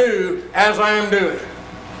cannot do as I am doing.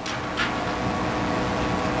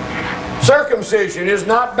 Circumcision is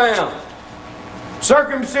not bound.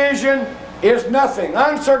 Circumcision is nothing.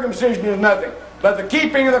 Uncircumcision is nothing. But the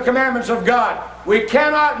keeping of the commandments of God, we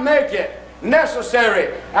cannot make it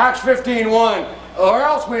necessary, Acts 15:1, or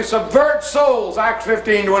else we subvert souls, Acts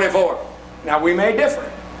 15:24. Now we may differ.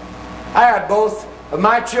 I had both of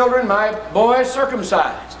my children, my boys,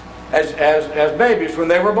 circumcised as babies when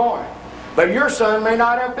they were born. But your son may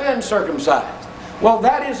not have been circumcised. Well,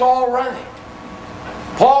 that is all right.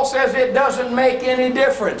 Paul says it doesn't make any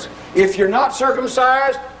difference. If you're not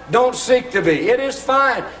circumcised, don't seek to be. It is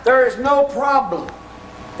fine. There is no problem.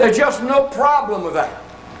 There's just no problem with that.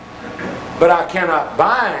 But I cannot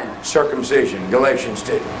bind circumcision, Galatians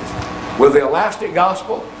 2. Will the elastic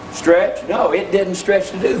gospel stretch? No, it didn't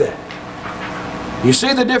stretch to do that. You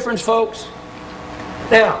see the difference, folks?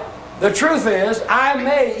 Now, the truth is, I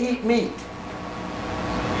may eat meat.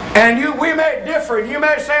 And we may differ. You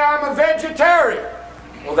may say I'm a vegetarian.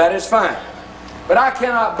 Well, that is fine. But I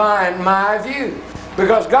cannot bind my view.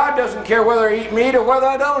 Because God doesn't care whether I eat meat or whether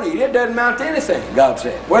I don't eat. It doesn't amount to anything, God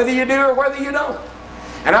said. Whether you do or whether you don't.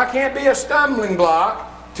 And I can't be a stumbling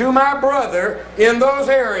block to my brother in those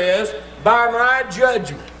areas by my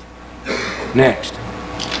judgment. Next.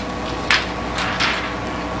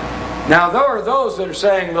 Now, there are those that are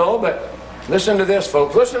saying, no, but listen to this,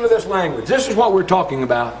 folks. Listen to this language. This is what we're talking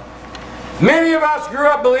about. Many of us grew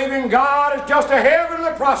up believing God is just a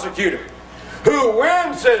heavenly prosecutor who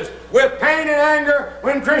winces with pain and anger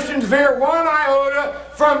when Christians veer one iota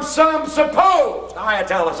from some supposed. I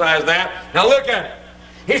italicize that. Now look at it.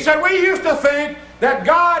 He said, we used to think that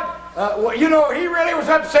God, he really was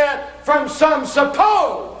upset from some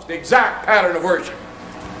supposed exact pattern of worship.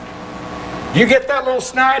 You get that little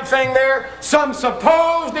snide thing there? Some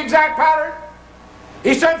supposed exact pattern?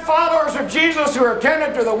 He said followers of Jesus who are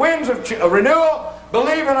attentive to the winds of renewal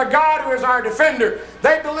believe in a God who is our defender.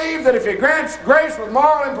 They believe that if He grants grace with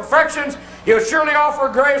moral imperfections, He'll surely offer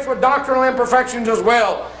grace with doctrinal imperfections as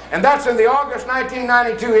well. And that's in the August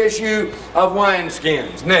 1992 issue of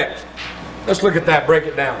Wineskins. Next. Let's look at that, break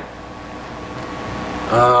it down.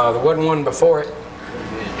 There wasn't one before it.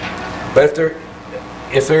 But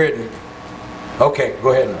if there isn't, okay,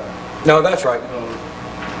 go ahead. No, that's right.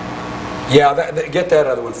 Yeah, get that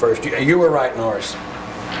other one first. You were right, Norris.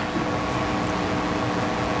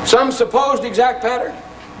 Some supposed exact pattern?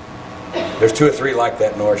 There's 2 or 3 like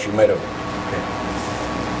that, Norris. You made a...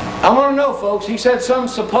 I want to know, folks. He said some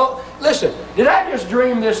supposed... Listen, did I just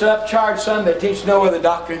dream this up, charge some that teach no other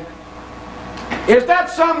doctrine? Is that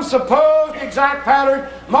some supposed exact pattern?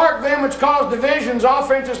 Mark them which cause divisions,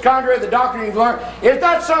 offenses contrary to the doctrine you've learned. Is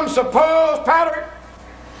that some supposed pattern?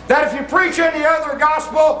 That if you preach any other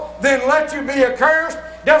gospel, then let you be accursed?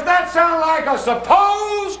 Does that sound like a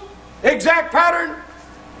supposed exact pattern?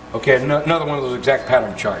 Okay, another one of those exact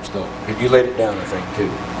pattern charts, though. You laid it down, I think,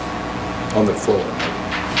 too. On the floor.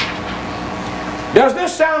 Does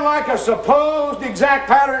this sound like a supposed exact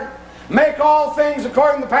pattern? Make all things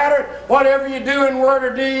according to the pattern, whatever you do in word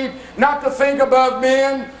or deed, not to think above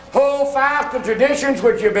men. Hold fast the traditions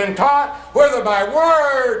which you've been taught, whether by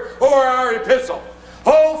word or our epistle.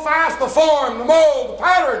 Hold fast the form, the mold, the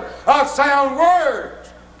pattern of sound words.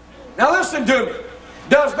 Now listen to me.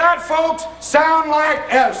 Does that, folks, sound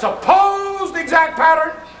like a supposed exact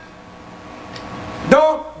pattern?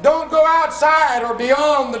 Don't go outside or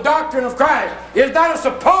beyond the doctrine of Christ. Is that a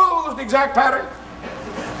supposed exact pattern?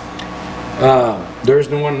 There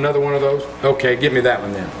isn't another one of those? Okay, give me that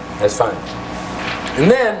one then. That's fine. And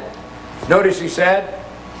then, notice he said,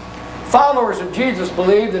 followers of Jesus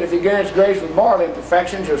believe that if He grants grace with moral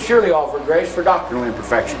imperfections, He'll surely offer grace for doctrinal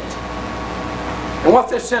imperfections. And what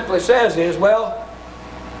this simply says is, well,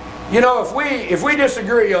 you know, if we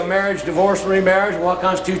disagree on marriage, divorce, remarriage, and what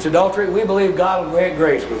constitutes adultery, we believe God will grant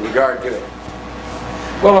grace with regard to it.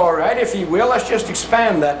 Well, all right, if He will, let's just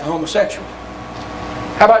expand that to homosexual.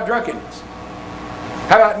 How about drunkenness?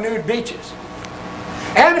 How about nude beaches?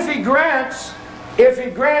 And if He grants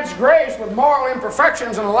grace with moral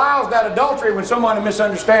imperfections and allows that adultery when someone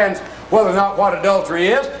misunderstands whether or not what adultery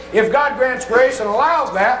is, if God grants grace and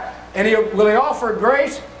allows that, and will He offer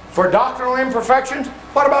grace for doctrinal imperfections?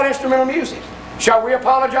 What about instrumental music? Shall we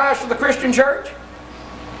apologize to the Christian church?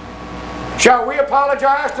 Shall we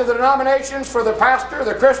apologize to the denominations for their pastor,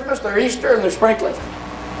 their Christmas, their Easter, and their sprinkling?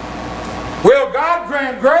 Will God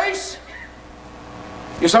grant grace?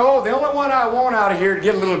 You say, oh, the only one I want out of here to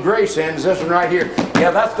get a little grace in is this one right here.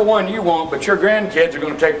 Yeah, that's the one you want, but your grandkids are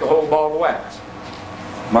going to take the whole ball of wax.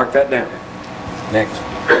 Mark that down. Next.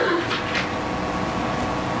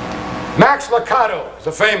 Max Lucado is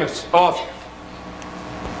a famous author.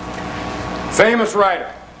 Famous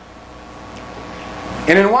writer.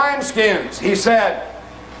 And in Wineskins, he said,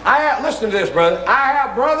 Listen to this, brother. I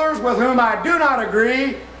have brothers with whom I do not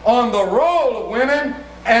agree on the role of women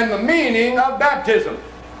and the meaning of baptism.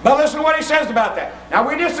 But listen to what he says about that. Now,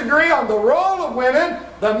 we disagree on the role of women,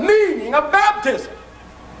 the meaning of baptism.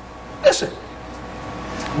 Listen.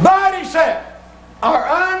 But he said,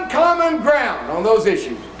 our uncommon ground on those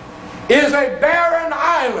issues is a barren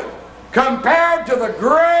island compared to the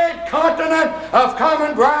great continent of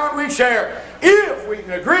common ground we share. If we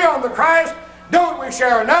can agree on the Christ, don't we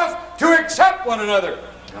share enough to accept one another?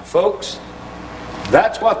 Now, folks,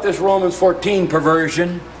 that's what this Romans 14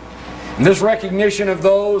 perversion and this recognition of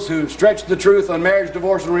those who stretch the truth on marriage,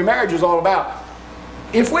 divorce, and remarriage is all about.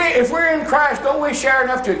 If we're in Christ, don't we share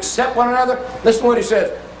enough to accept one another? Listen to what he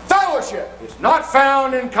says. Fellowship is not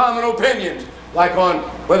found in common opinions, like on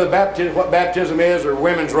whether what baptism is or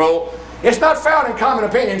women's role. It's not found in common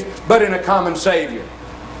opinions, but in a common Savior.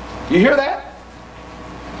 You hear that?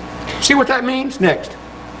 See what that means? Next.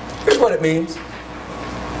 Here's what it means.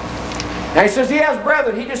 Now he says he has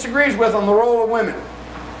brethren he disagrees with on the role of women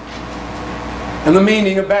and the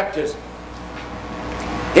meaning of baptism.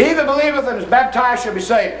 He that believeth and is baptized shall be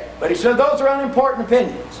saved. But he said those are unimportant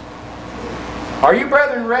opinions. Are you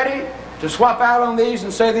brethren ready to swap out on these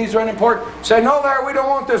and say these are unimportant? Say, no, Larry, we don't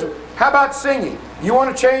want this one. How about singing? You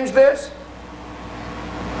want to change this?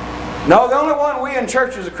 No, the only one we in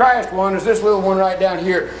Churches of Christ want is this little one right down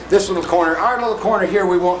here, this little corner. Our little corner here,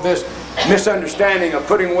 we want this misunderstanding of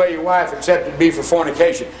putting away your wife except it be for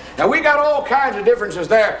fornication. Now, we got all kinds of differences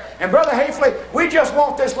there. And Brother Hafley, we just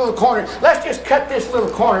want this little corner. Let's just cut this little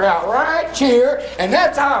corner out right here, and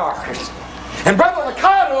that's ours. And Brother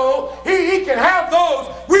Licado, he can have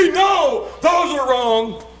those. We know those are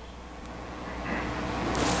wrong.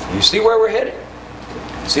 You see where we're headed?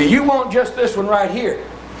 See, you want just this one right here.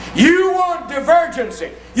 You want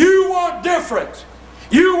divergency. You want difference.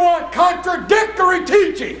 You want contradictory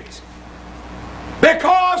teachings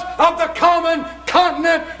because of the common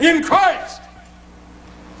continent in Christ.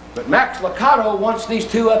 But Max Licado wants these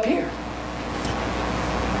two up here.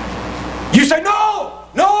 You say, no,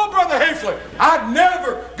 no, Brother Hafley, I'd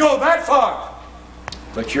never go that far.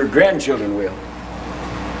 But your grandchildren will.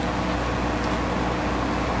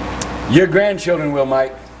 Your grandchildren will,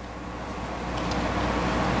 Mike.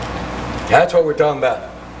 That's what we're talking about.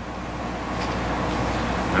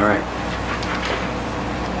 All right.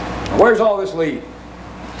 Now, where's all this lead?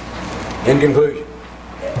 In conclusion.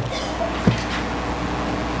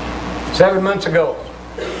 7 months ago,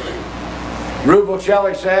 Rubel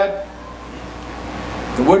Shelley said,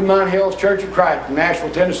 the Woodmont Hills Church of Christ in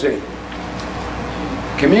Nashville, Tennessee,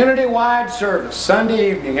 community-wide service,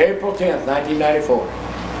 Sunday evening, April 10th, 1994.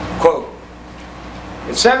 Quote,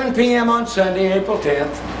 at 7 p.m. on Sunday, April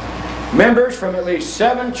 10th, members from at least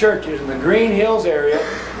 7 churches in the Green Hills area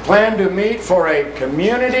plan to meet for a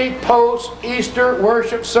community post-Easter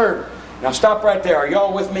worship service. Now stop right there. Are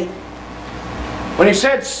y'all with me? When he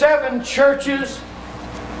said 7 churches,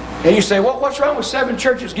 and you say, well, what's wrong with 7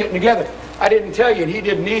 churches getting together? I didn't tell you, and he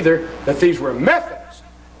didn't either, that these were Methodist,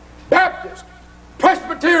 Baptist,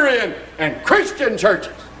 Presbyterian, and Christian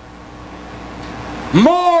churches.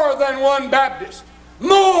 More than one Baptist,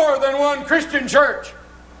 more than one Christian church.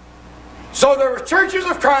 So there were churches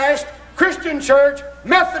of Christ, Christian church,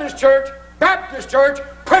 Methodist church, Baptist church,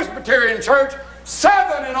 Presbyterian church,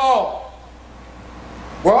 7 in all.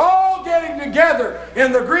 We're all getting together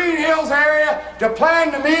in the Green Hills area to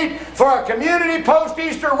plan to meet for a community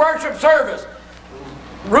post-Easter worship service.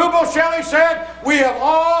 Rubel Shelley said, we have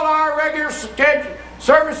all our regular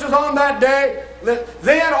services on that day.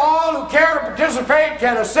 Then all who care to participate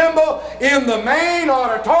can assemble in the main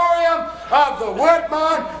auditorium of the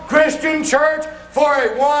Woodmont Christian Church for a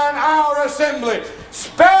 1-hour assembly.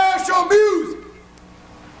 Special music.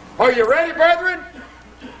 Are you ready, brethren?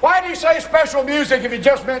 Why did he say special music if he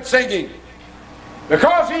just meant singing?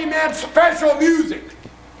 Because he meant special music.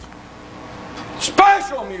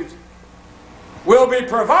 Special music will be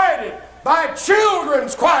provided by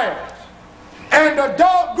children's choirs and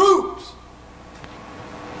adult groups.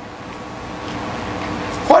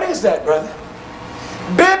 What is that, brother?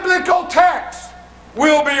 Biblical text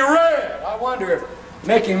will be read. I wonder if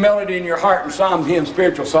making melody in your heart and psalms, hymns,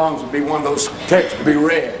 spiritual songs would be one of those texts to be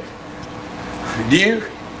read. Do you?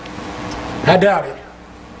 I doubt it.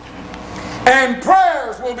 And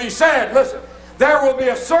prayers will be said. Listen, there will be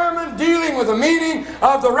a sermon dealing with the meaning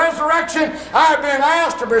of the resurrection. I've been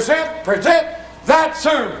asked to present that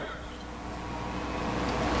sermon.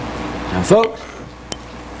 Now, folks,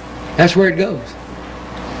 that's where it goes.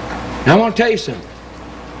 Now, I want to tell you something.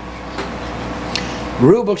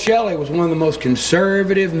 Rubel Shelley was one of the most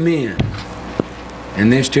conservative men in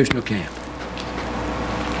the institutional camp.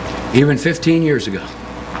 even 15 years ago.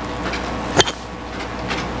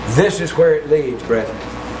 This is where it leads, brethren.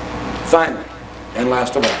 Finally, and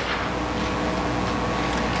last of all,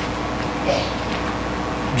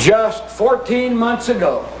 just 14 months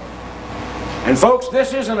ago, and folks,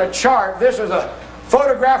 this isn't a chart, this is a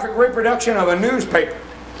photographic reproduction of a newspaper.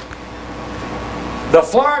 The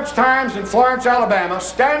Florence Times in Florence, Alabama,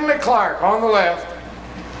 Stanley Clark on the left,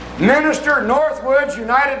 minister, Northwoods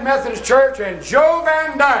United Methodist Church, and Joe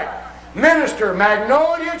Van Dyke, minister,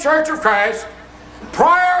 Magnolia Church of Christ,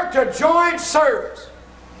 prior to joint service.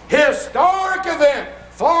 Historic event,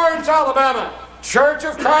 Florence, Alabama, Church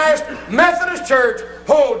of Christ, Methodist Church,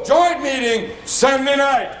 hold joint meeting Sunday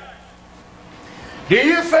night. Do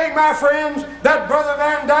you think, my friends, that Brother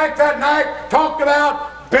Van Dyke that night talked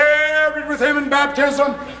about buried with him in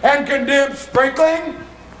baptism and condemned sprinkling?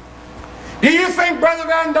 Do you think Brother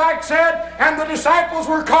Van Dyke said, and the disciples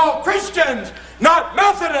were called Christians, not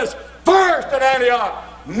Methodists, first at Antioch?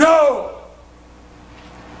 No.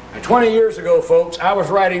 20 years ago, folks, I was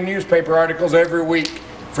writing newspaper articles every week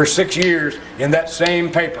for 6 years in that same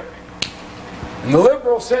paper. And the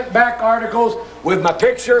liberals sent back articles with my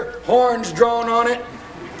picture, horns drawn on it,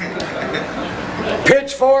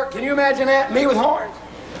 pitchfork. Can you imagine that? Me with horns.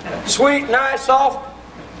 Sweet, nice, soft,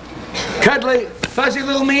 cuddly, fuzzy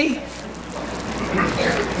little me.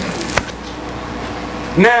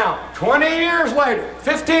 Now, 20 years later,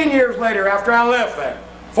 15 years later after I left that,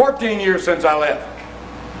 14 years since I left,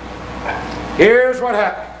 here's what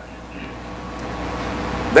happened.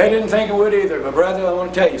 They didn't think it would either, but brother, I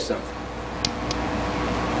want to tell you something.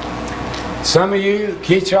 Some of you,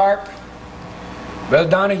 Keith Sharp, Brother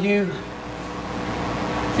Donahue,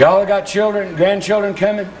 y'all got children, grandchildren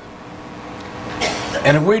coming,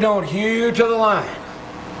 and if we don't hew to the line,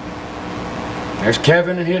 there's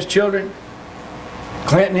Kevin and his children,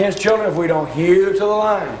 Clinton and his children, if we don't hew to the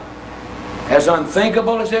line, as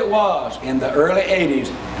unthinkable as it was in the early 80s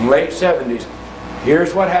and late 70s,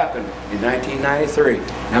 here's what happened in 1993.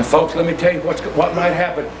 Now folks, let me tell you what might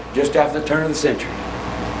happen just after the turn of the century.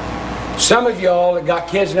 Some of y'all that got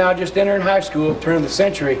kids now just entering high school, turn of the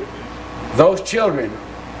century, those children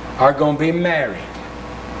are going to be married.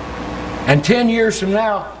 And 10 years from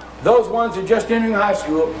now, those ones that just entering high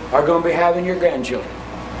school are going to be having your grandchildren.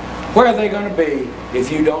 Where are they going to be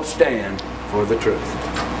if you don't stand for the truth?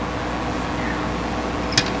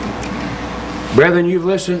 Brethren, you've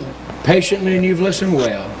listened patiently and you've listened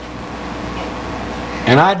well.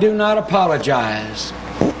 And I do not apologize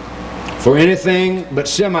for anything but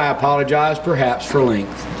semi-apologize perhaps for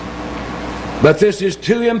length. But this is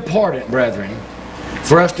too important, brethren,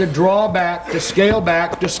 for us to draw back, to scale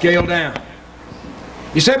down.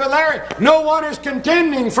 You say, but Larry, no one is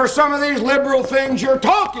contending for some of these liberal things you're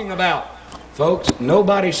talking about. Folks,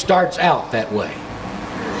 nobody starts out that way.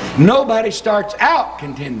 Nobody starts out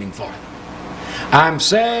contending for them. I'm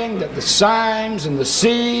saying that the signs and the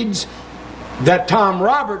seeds that Tom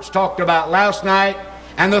Roberts talked about last night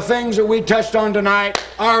and the things that we touched on tonight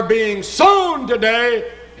are being sown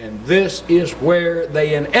today, and this is where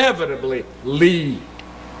they inevitably lead.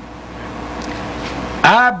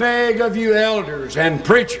 I beg of you elders and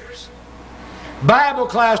preachers, Bible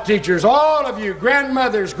class teachers, all of you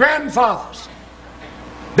grandmothers, grandfathers,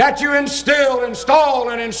 that you instill, install,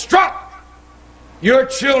 and instruct your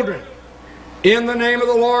children in the name of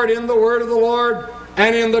the Lord, in the word of the Lord,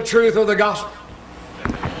 and in the truth of the gospel.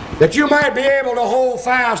 That you might be able to hold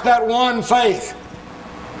fast that one faith.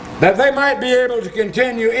 That they might be able to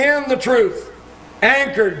continue in the truth,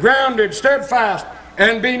 anchored, grounded, steadfast,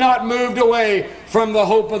 and be not moved away from the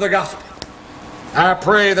hope of the gospel. I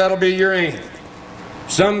pray that'll be your aim.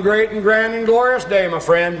 Some great and grand and glorious day, my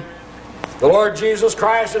friend, the Lord Jesus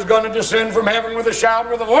Christ is going to descend from heaven with a shout,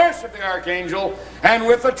 with the voice of the archangel, and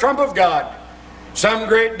with the trump of God. Some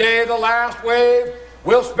great day the last wave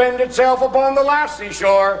will spend itself upon the last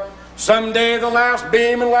seashore. Someday the last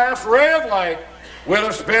beam and last ray of light will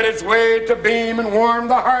have sped its way to beam and warm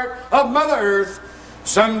the heart of Mother Earth.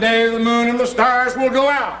 Someday the moon and the stars will go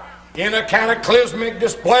out in a cataclysmic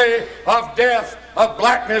display of death, of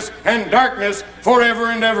blackness and darkness forever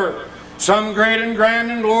and ever. Some great and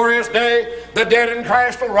grand and glorious day, the dead in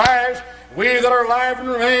Christ will rise. We that are alive and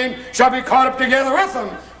remain shall be caught up together with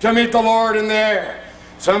them to meet the Lord in the air.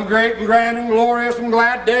 Some great and grand and glorious and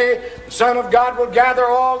glad day, the Son of God will gather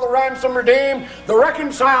all the ransomed redeemed, the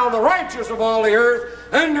reconciled, the righteous of all the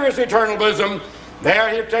earth, under his eternal bosom.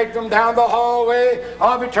 There he'll take them down the hallway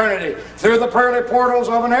of eternity, through the pearly portals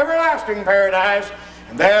of an everlasting paradise,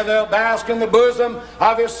 and there they'll bask in the bosom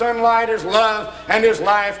of his sunlight, his love, and his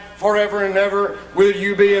life forever and ever. Will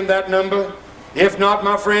you be in that number? If not,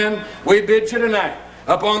 my friend, we bid you tonight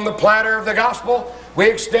Upon the platter of the gospel, we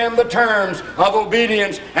extend the terms of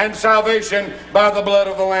obedience and salvation by the blood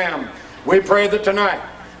of the Lamb. We pray that tonight,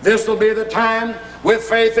 this will be the time, with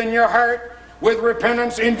faith in your heart, with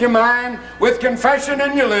repentance in your mind, with confession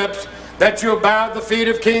in your lips, that you'll bow at the feet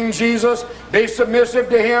of King Jesus, be submissive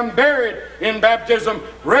to Him, buried in baptism,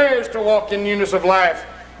 raised to walk in newness of life.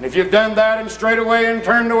 And if you've done that and strayed away and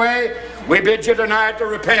turned away, we bid you tonight to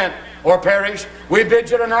repent or perish. We bid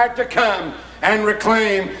you tonight to come and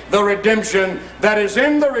reclaim the redemption that is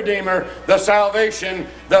in the Redeemer, the salvation,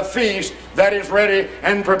 the feast that is ready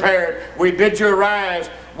and prepared. We bid you arise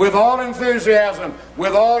with all enthusiasm,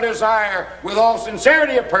 with all desire, with all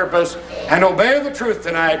sincerity of purpose, and obey the truth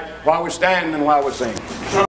tonight while we stand and while we sing.